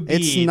 It could be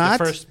It's not-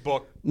 the first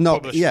book No,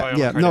 published by Allan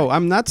Kardec. no,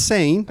 I'm not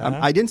saying. Uh-huh.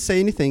 I didn't say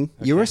anything.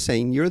 You were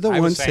saying. You're the I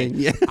one was saying.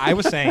 Yeah. I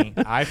was saying.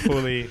 I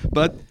fully.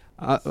 But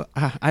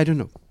I don't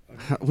know.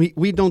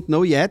 We don't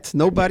know yet.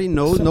 Nobody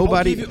knows.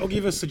 Nobody. I'll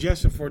give you a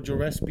suggestion for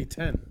Juresp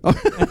 10.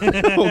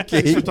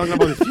 Okay. Since we're talking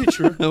about the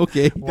future.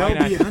 Okay. Why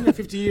That'll be not?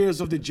 150 years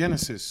of the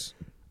Genesis.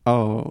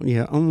 Oh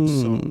yeah.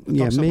 So it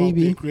Yeah. talks about the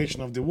Maybe.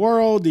 creation of the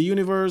world, the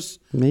universe.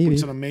 Maybe.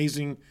 It's an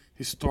amazing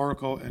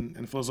historical and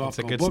It's a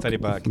philosophical good book. study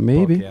book.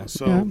 Maybe. Book, yeah.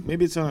 So Yeah.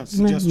 maybe it's a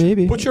suggestion.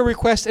 Maybe. Put your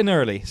request in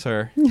early,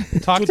 sir.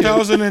 Talk to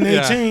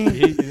 2018.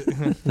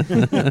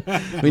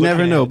 We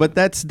never know. ahead. But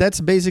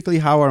that's basically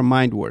how our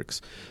mind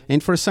works.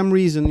 And for some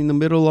reason, in the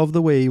middle of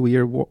the way, we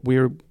are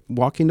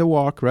walking the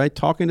walk, right?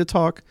 Talking the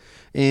talk,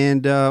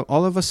 and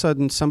all of a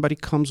sudden, somebody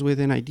comes with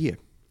an idea,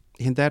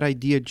 and that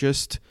idea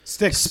just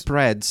Sticks.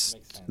 spreads.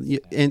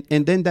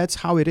 And then that's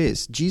how it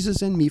is.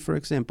 Jesus and Me, for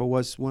example,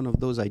 was one of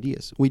those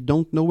ideas. We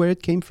don't know where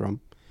it came from.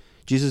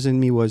 Jesus and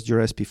Me was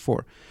Juresp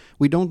 4.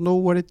 We don't know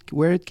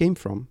where it came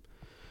from.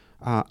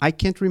 I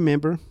can't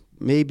remember.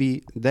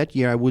 Maybe that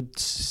year I would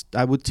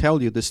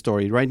tell you the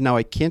story. Right now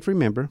I can't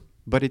remember,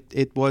 but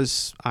it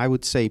was, I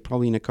would say,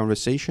 probably in a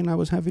conversation I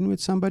was having with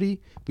somebody.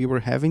 We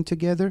were having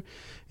together,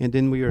 and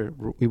then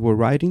we were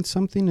writing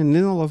something, and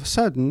then all of a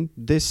sudden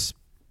this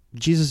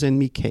Jesus and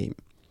me came,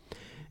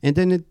 and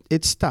then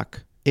it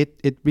stuck.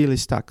 It really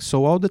stuck.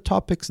 So all the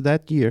topics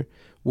that year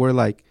were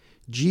like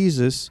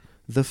Jesus,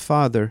 the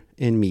Father,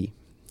 and me.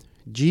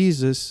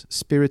 Jesus,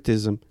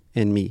 Spiritism,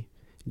 and me.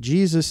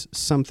 Jesus,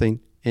 something,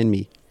 and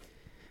me.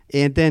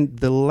 And then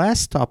the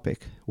last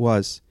topic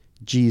was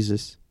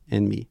Jesus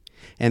and me.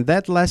 And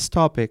that last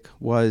topic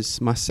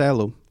was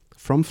Marcelo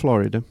from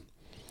Florida,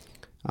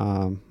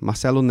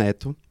 Marcelo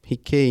Neto. He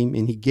came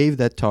and he gave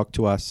that talk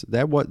to us.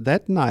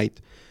 That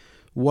night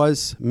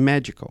was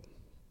magical.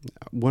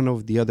 One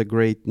of the other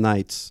great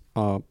nights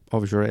of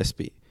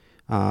Juresp.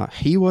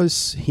 He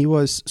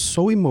was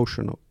so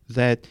emotional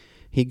that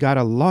he got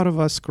a lot of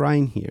us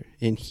crying here,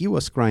 and he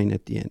was crying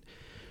at the end.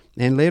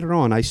 And later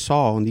on, I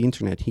saw on the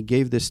internet he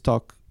gave this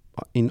talk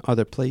in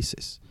other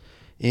places,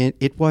 and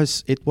it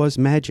was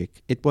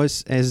magic. It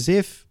was as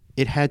if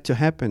it had to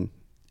happen.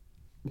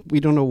 We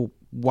don't know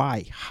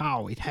why,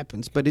 how it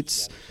happens, but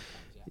it's.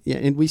 Yeah,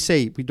 and we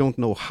say we don't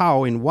know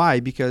how and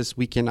why because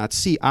we cannot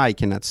see. I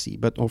cannot see,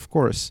 but of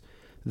course,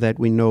 that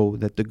we know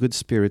that the good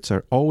spirits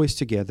are always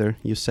together.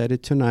 You said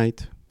it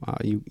tonight.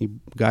 You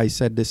guys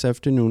said this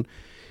afternoon.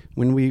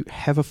 When we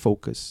have a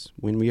focus,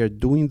 when we are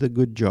doing the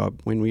good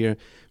job, when we are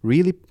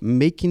really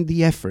making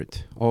the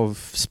effort of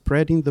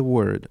spreading the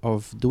word,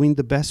 of doing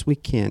the best we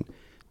can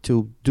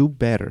to do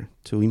better,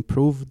 to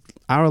improve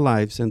our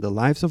lives and the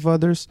lives of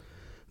others,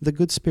 the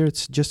good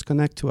spirits just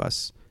connect to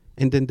us,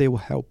 and then they will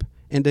help,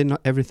 and then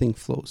everything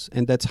flows.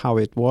 And that's how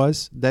it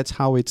was. That's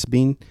how it's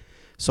been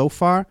so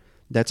far.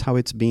 That's how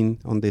it's been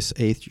on this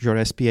 8th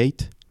Juresp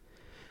 8.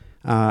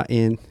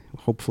 And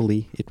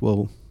hopefully it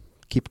will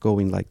keep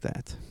going like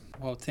that.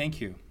 Well, thank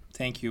you.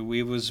 Thank you.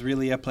 It was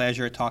really a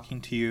pleasure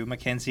talking to you,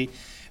 Mackenzie.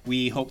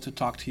 We hope to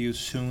talk to you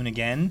soon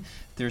again.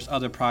 There's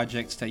other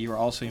projects that you're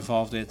also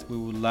involved with we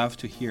would love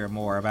to hear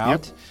more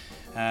about.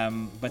 Yep.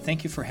 But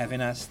thank you for having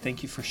us.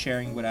 Thank you for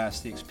sharing with us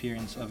the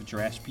experience of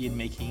Juresp and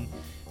making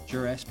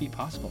Juresp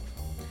possible.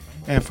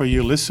 And for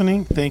you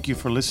listening, thank you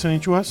for listening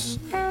to us.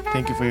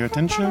 Thank you for your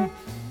attention.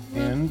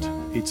 And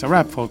it's a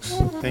wrap, folks.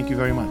 Thank you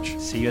very much.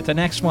 See you at the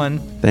next one.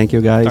 Thank you,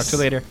 guys. Talk to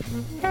you later.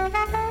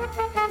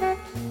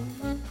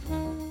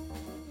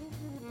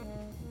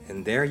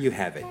 And there you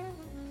have it.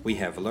 We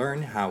have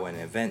learned how an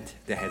event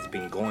that has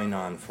been going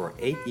on for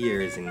 8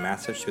 years in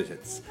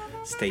Massachusetts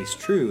stays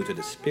true to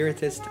the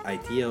Spiritist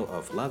ideal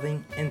of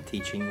loving and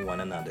teaching one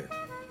another.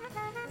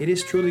 It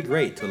is truly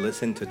great to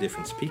listen to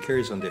different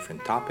speakers on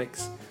different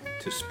topics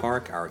to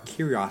spark our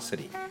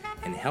curiosity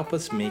and help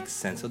us make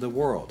sense of the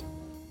world.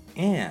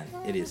 And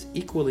it is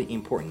equally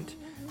important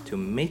to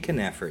make an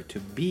effort to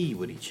be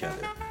with each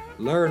other,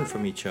 learn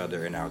from each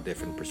other and our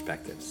different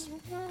perspectives.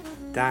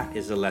 That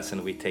is the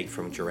lesson we take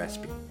from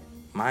Juresp,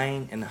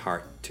 mind and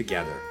heart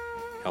together,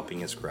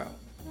 helping us grow.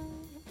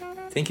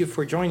 Thank you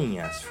for joining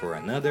us for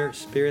another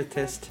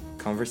Spiritist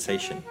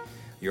Conversation.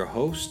 Your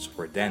hosts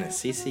were Dan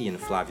Assisi and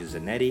Flavio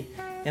Zanetti,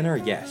 and our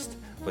guest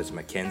was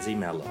Mackenzie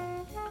Mello.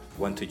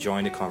 Want to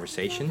join the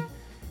conversation?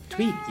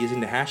 Tweet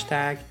using the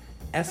hashtag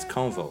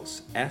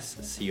SConvos,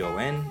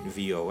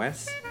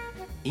 SCONVOS.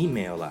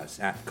 Email us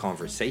at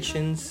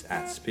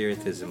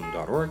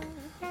conversations@spiritism.org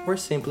or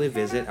simply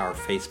visit our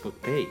Facebook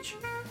page.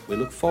 We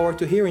look forward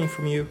to hearing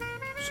from you.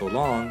 So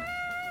long.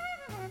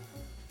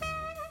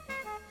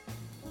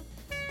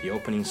 The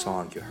opening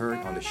song you heard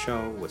on the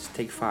show was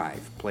Take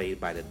 5, played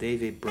by the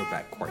David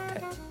Brubeck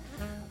Quartet.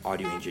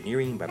 Audio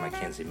engineering by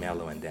Mackenzie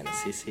Mello and Dan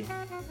Assisi.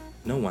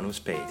 No one was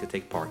paid to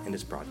take part in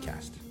this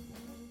broadcast.